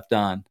get stuff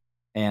done.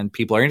 And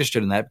people are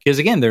interested in that because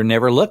again, they're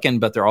never looking,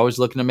 but they're always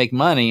looking to make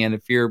money. And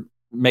if you're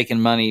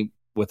making money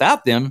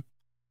without them,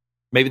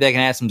 maybe they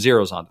can add some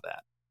zeros onto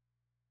that.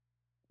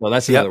 Well,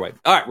 that's another way.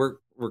 All right,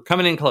 we're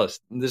coming in close.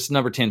 This is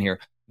number 10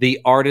 here. The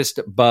artist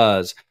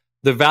buzz.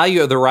 The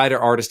value of the writer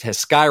artist has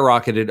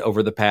skyrocketed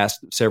over the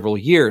past several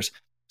years.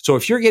 So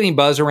if you're getting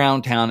buzz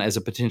around town as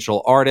a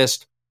potential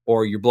artist,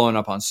 or you're blowing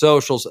up on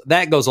socials,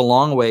 that goes a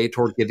long way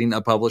toward getting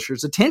a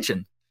publisher's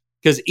attention.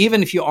 Because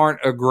even if you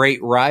aren't a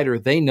great writer,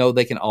 they know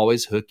they can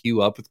always hook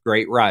you up with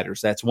great writers.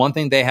 That's one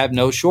thing they have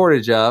no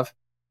shortage of,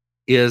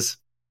 is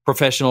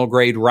professional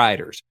grade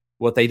writers.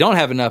 What they don't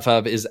have enough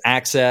of is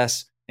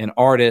access and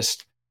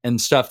artists and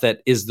stuff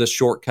that is the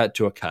shortcut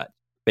to a cut,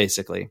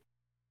 basically.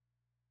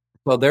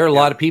 Well, there are a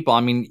lot of people.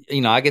 I mean,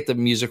 I get the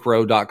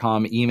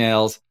musicrow.com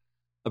emails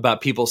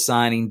about people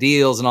signing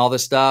deals and all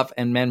this stuff.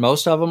 And man,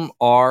 most of them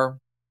are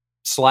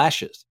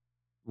slashes,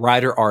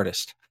 writer,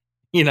 artist,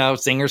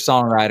 singer,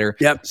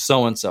 songwriter,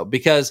 so-and-so.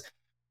 Because,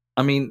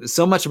 I mean,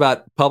 so much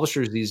about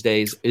publishers these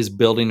days is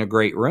building a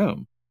great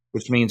room,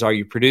 which means, are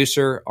you a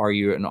producer? Are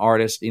you an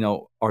artist?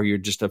 Are you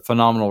just a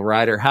phenomenal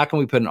writer? How can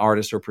we put an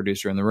artist or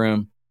producer in the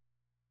room?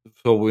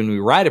 So when we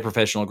write a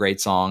professional grade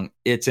song,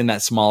 it's in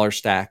that smaller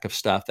stack of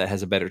stuff that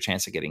has a better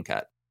chance of getting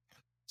cut.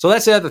 So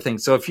that's the other thing.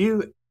 So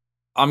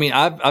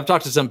I've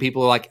talked to some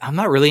people like, I'm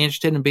not really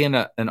interested in being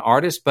an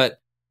artist, but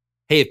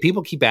hey, if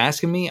people keep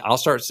asking me, I'll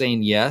start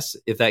saying yes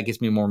if that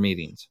gets me more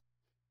meetings.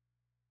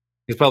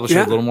 Because publishers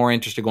are a little more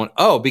interested going,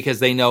 because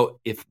they know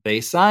if they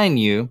sign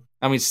you,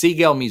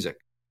 Seagull Music.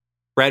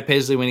 Brad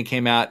Paisley, when he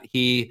came out,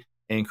 he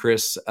and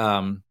Chris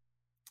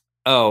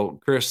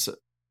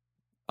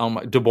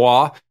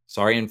Dubois,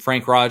 and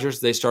Frank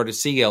Rogers, they started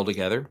Seagull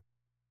together.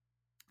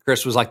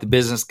 Chris was like the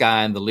business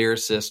guy and the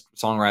lyricist,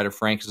 songwriter.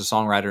 Frank is the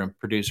songwriter and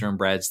producer, and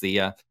Brad's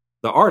the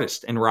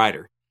artist and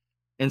writer.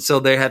 And so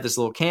they had this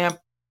little camp.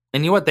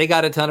 And you know what? They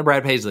got a ton of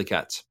Brad Paisley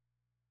cuts.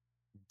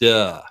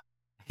 Duh.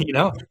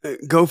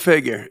 Go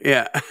figure.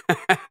 Yeah.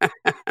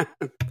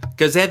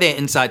 Because they had the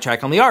inside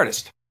track on the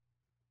artist.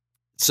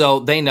 So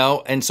they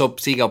know. And so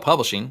Seagull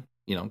Publishing,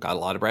 got a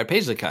lot of Brad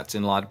Paisley cuts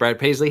and a lot of Brad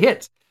Paisley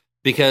hits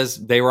because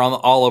they were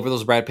all over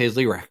those Brad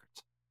Paisley records.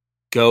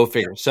 Go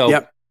figure.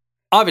 So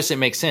obviously it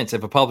makes sense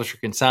if a publisher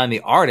can sign the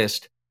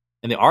artist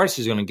and the artist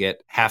is going to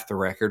get half the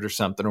record or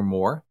something or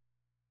more.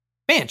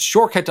 Man,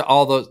 shortcut to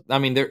all those. I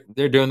mean,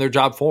 they're doing their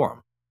job for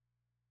them.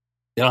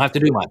 They don't have to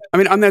do much. I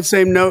mean, on that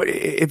same note,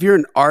 if you're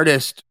an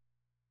artist,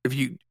 if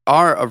you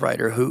are a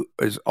writer who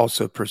is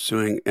also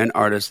pursuing an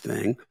artist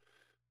thing,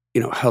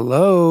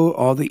 hello,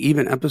 all the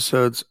even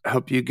episodes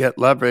help you get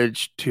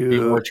leverage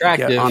to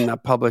get on the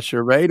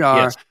publisher radar.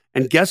 Yes.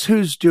 And guess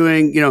who's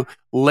doing,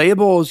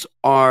 labels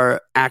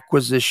are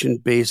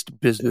acquisition-based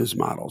business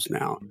models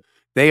now.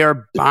 They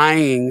are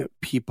buying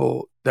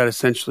people that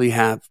essentially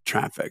have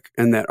traffic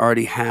and that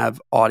already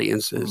have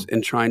audiences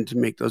and trying to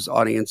make those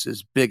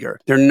audiences bigger.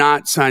 They're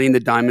not signing the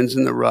diamonds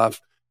in the rough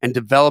and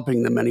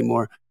developing them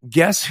anymore.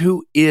 Guess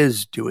who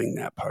is doing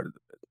that part of the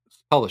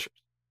business?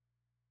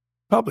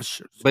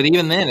 Publishers. But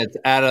even then, it's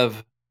out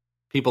of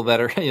people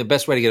that are, the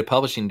best way to get a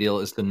publishing deal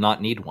is to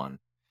not need one.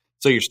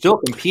 So you're still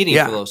competing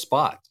for those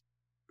spots.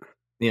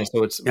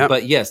 So it's,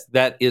 but yes,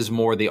 that is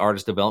more the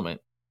artist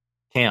development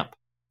camp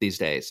these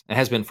days. It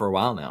has been for a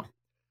while now.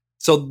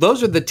 So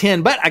those are the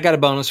 10, but I got a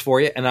bonus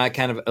for you, and I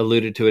kind of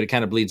alluded to it. It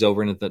kind of bleeds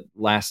over into the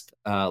last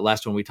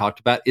one we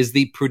talked about, is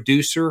the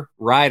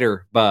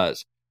producer-writer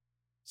buzz.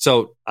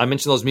 So I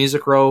mentioned those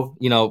Music Row,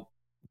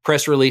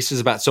 press releases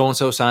about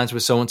so-and-so signs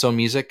with so-and-so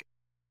music.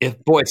 It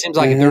seems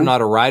like if they're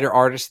not a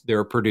writer-artist, they're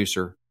a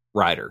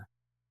producer-writer.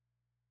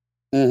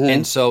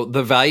 And so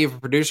the value of a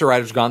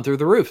producer-writer has gone through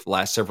the roof the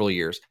last several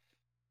years.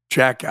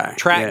 Track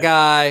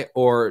guy,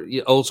 or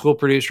old school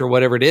producer, or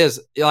whatever it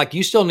is. Like,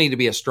 you still need to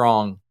be a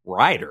strong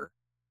writer,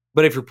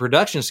 but if your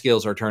production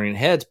skills are turning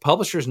heads,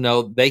 publishers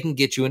know they can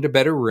get you into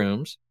better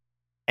rooms,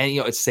 and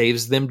it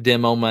saves them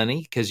demo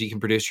money because you can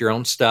produce your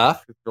own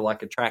stuff if you're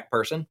like a track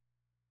person.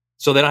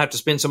 So they don't have to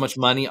spend so much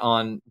money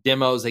on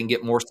demos. They can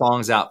get more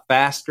songs out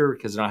faster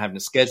because they're not having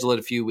to schedule it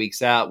a few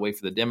weeks out, wait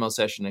for the demo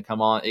session to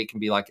come on. It can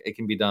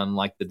be done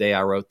like the day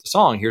I wrote the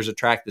song. Here's a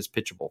track that's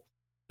pitchable,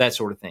 that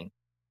sort of thing.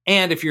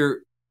 And if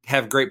you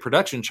have great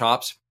production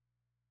chops,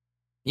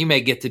 you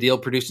may get the deal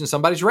producing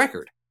somebody's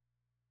record.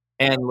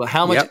 And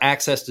how much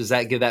access does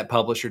that give that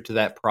publisher to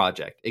that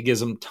project? It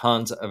gives them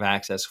tons of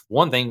access.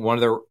 One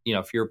of their,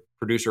 if you're a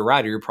producer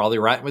writer, you're probably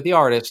writing with the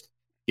artist,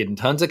 getting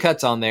tons of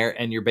cuts on there,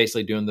 and you're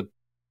basically doing the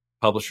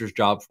publisher's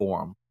job for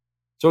them.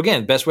 So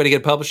again, best way to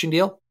get a publishing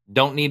deal,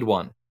 don't need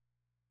one.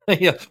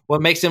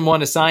 What makes them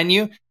want to sign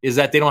you is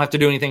that they don't have to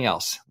do anything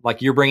else.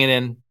 Like, you're bringing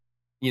in,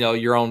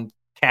 your own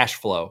cash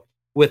flow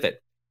with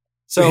it.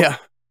 So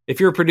if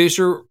you're a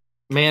producer,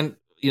 man,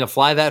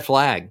 fly that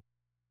flag,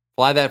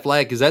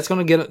 because that's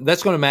going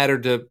to matter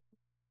to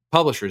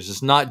publishers.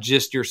 It's not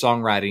just your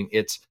songwriting.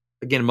 It's,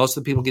 again, most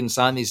of the people getting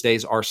signed these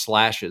days are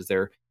slashes.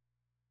 They're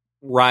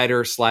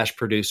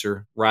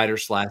writer/producer,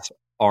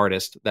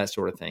 writer/artist, that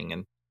sort of thing.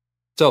 And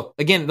so,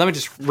 again, let me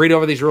just read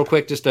over these real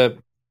quick just to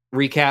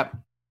recap.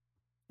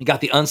 You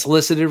got the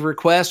unsolicited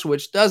request,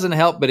 which doesn't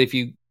help, but if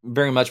you're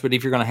going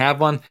to have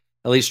one,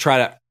 at least try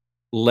to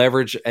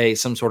leverage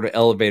some sort of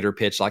elevator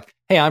pitch, like,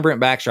 hey, I'm Brent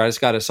Baxter. I just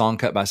got a song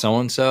cut by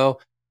so-and-so.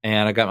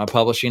 and I got my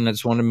publishing. I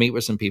just wanted to meet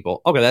with some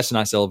people. Okay, that's a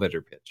nice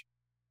elevator pitch.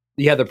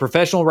 You have the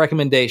professional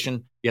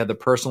recommendation, you have the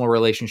personal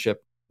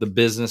relationship, the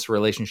business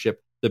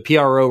relationship, the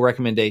PRO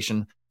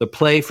recommendation, the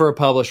play for a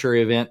publisher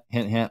event,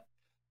 hint, hint,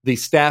 the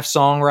staff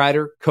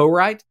songwriter,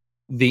 co-write,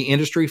 the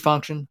industry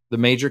function, the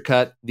major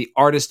cut, the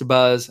artist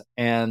buzz,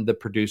 and the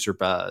producer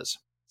buzz.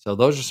 So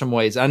those are some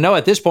ways. I know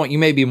at this point you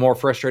may be more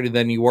frustrated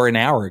than you were an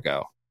hour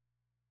ago.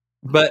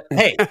 But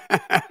hey,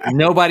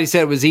 nobody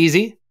said it was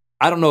easy.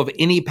 I don't know of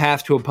any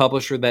path to a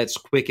publisher that's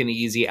quick and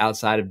easy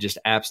outside of just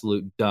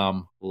absolute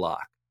dumb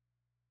luck.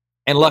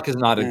 And luck is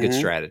not a good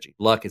strategy.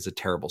 Luck is a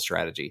terrible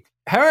strategy.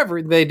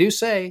 However, they do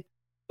say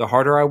the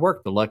harder I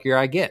work, the luckier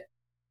I get.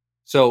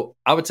 So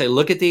I would say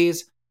look at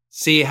these,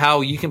 see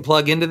how you can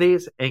plug into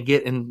these and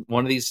get in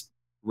one of these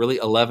really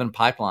 11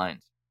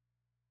 pipelines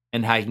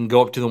and how you can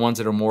go up to the ones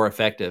that are more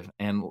effective.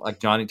 And like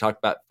Johnny talked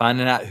about,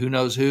 finding out who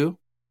knows who.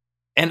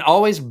 And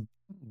always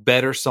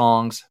better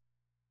songs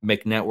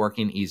make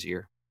networking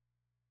easier.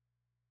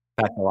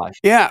 Back to life.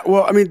 Yeah,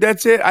 well, I mean,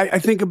 that's it. I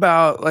think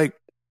about like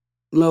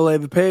Lil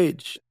Ava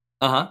Page.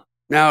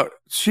 Now,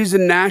 she's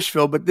in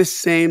Nashville, but this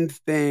same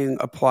thing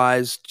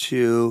applies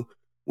to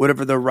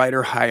whatever the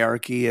writer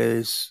hierarchy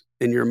is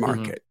in your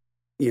market.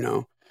 You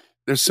know,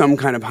 there's some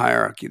kind of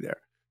hierarchy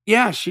there.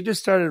 Yeah, she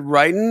just started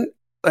writing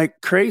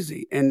like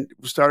crazy and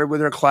started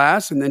with her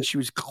class, and then she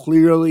was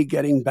clearly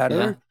getting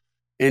better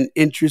and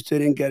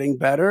interested in getting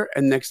better.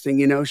 And next thing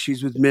you know,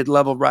 she's with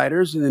mid-level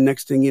writers, and the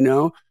next thing you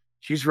know,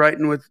 she's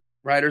writing with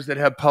writers that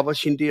have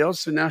publishing deals.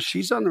 So now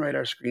she's on the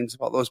radar screens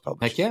of all those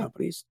publishing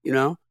companies, you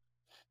know?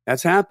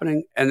 That's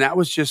happening. And that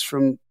was just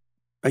from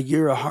a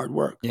year of hard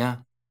work. Yeah.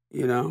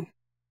 You know?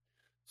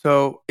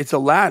 So it's a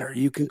ladder.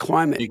 You can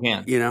climb it. You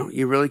can. You know,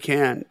 you really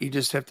can. You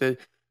just have to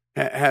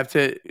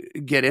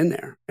get in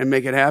there and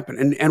make it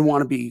happen and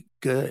want to be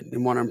good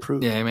and want to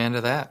improve. Yeah, amen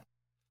to that.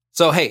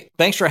 So, hey,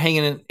 thanks for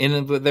hanging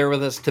in there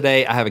with us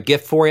today. I have a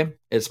gift for you.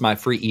 It's my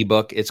free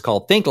ebook. It's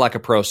called Think Like a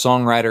Pro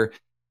Songwriter.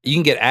 You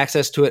can get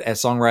access to it at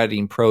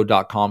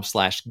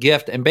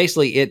songwritingpro.com/gift. And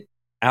basically it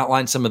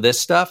outlines some of this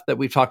stuff that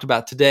we've talked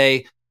about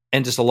today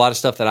and just a lot of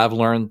stuff that I've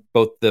learned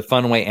both the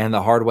fun way and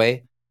the hard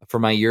way for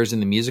my years in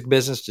the music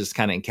business, just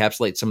kind of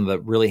encapsulate some of the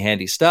really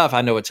handy stuff.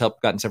 I know it's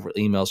gotten several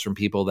emails from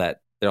people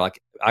that they're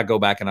like, I go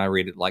back and I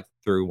read it like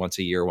through once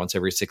a year, once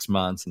every 6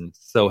 months, and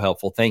it's so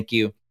helpful. Thank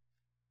you.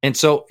 And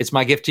so it's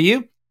my gift to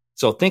you.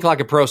 So think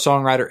like a pro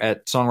songwriter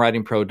at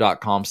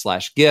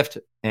songwritingpro.com/gift.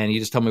 And you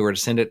just tell me where to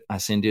send it. I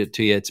send it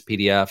to you. It's a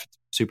PDF,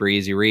 super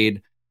easy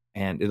read,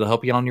 and it'll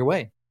help you on your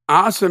way.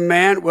 Awesome,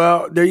 man.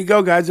 Well, there you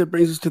go, guys. That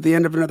brings us to the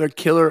end of another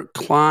Killer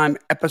Climb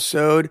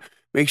episode.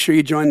 Make sure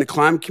you join the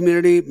Climb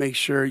community. Make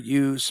sure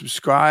you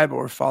subscribe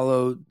or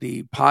follow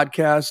the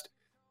podcast,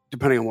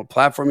 depending on what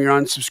platform you're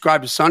on.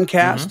 Subscribe to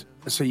Suncast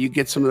so you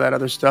get some of that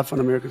other stuff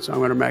on American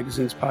Songwriter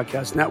Magazine's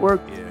podcast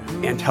network.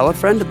 And tell a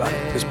friend about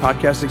it. This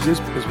podcast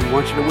exists because we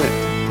want you to win.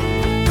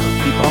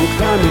 Keep on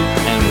climbing.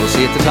 And we'll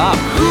see you at the top.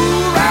 Who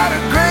ride a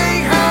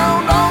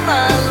greyhound all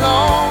night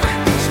long?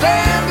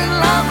 Stand in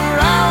line for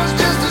hours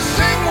just to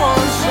sing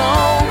one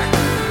song.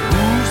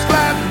 Who's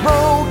flat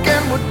broke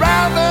and would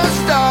rather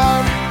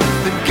starve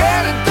than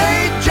get a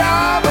day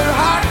job or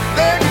hawk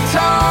their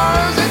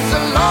guitars? It's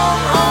a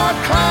long, hard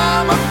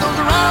climb up those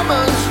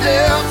Rama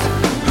steps.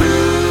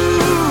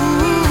 Who's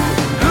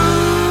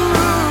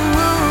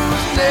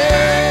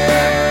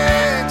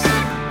next?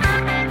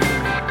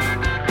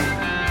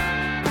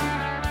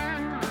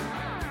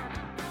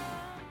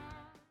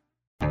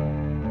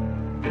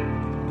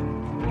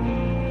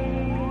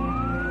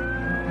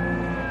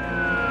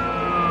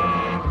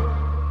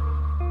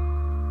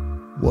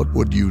 What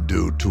would you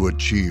do to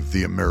achieve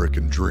the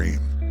American dream?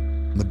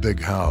 The big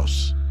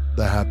house,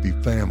 the happy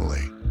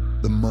family,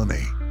 the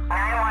money.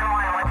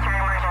 911, what's your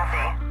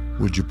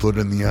emergency? Would you put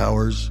in the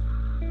hours?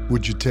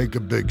 Would you take a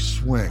big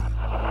swing?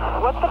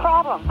 What's the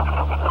problem?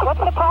 What's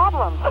the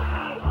problem?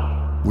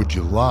 Would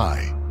you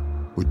lie?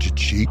 Would you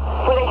cheat? Would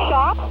I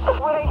shop?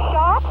 Would I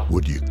shop?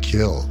 Would you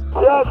kill?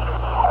 Yes.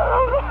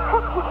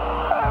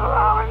 My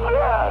mom and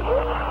dad.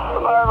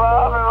 My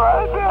mom and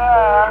my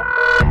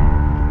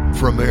dad.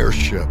 From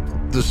Airship,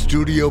 the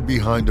studio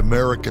behind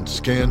American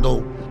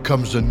Scandal,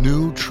 comes a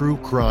new true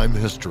crime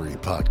history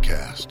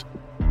podcast.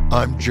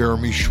 I'm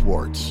Jeremy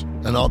Schwartz,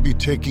 and I'll be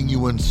taking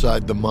you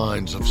inside the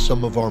minds of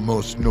some of our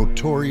most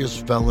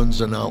notorious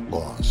felons and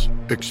outlaws,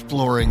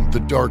 exploring the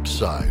dark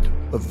side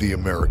of the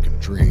American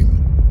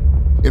dream.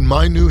 In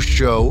my new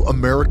show,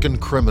 American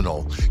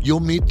Criminal, you'll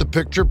meet the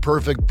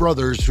picture-perfect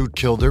brothers who'd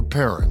kill their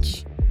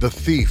parents, the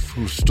thief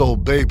who stole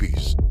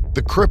babies,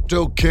 the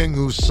crypto king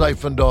who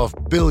siphoned off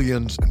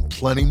billions, and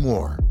plenty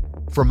more.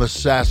 From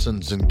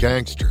assassins and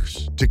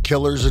gangsters to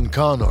killers and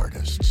con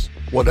artists.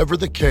 Whatever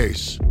the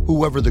case,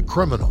 whoever the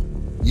criminal,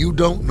 you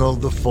don't know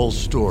the full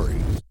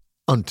story.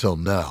 Until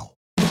now.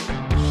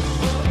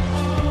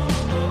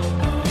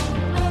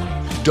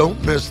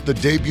 Don't miss the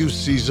debut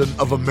season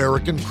of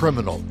American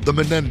Criminal, The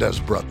Menendez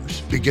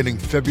Brothers, beginning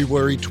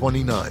February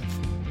 29th.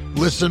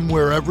 Listen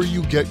wherever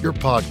you get your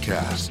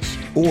podcasts.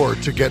 Or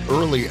to get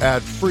early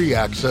ad-free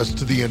access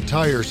to the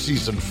entire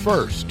season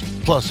first,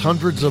 plus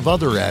hundreds of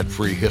other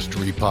ad-free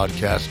history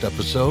podcast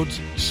episodes,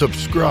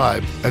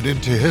 subscribe at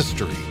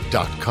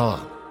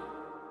IntoHistory.com.